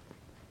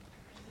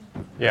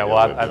 Yeah, well,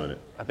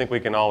 I think we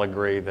can all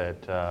agree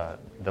that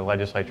the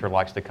legislature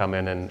likes to come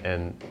in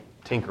and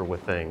tinker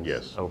with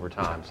things over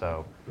time.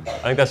 So I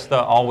think that's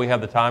all we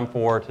have the time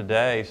for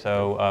today.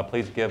 So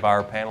please give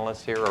our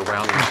panelists here a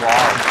round of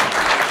applause.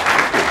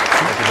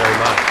 Thank you very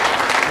much.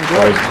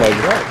 Always a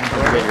pleasure.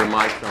 Get your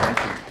mics on.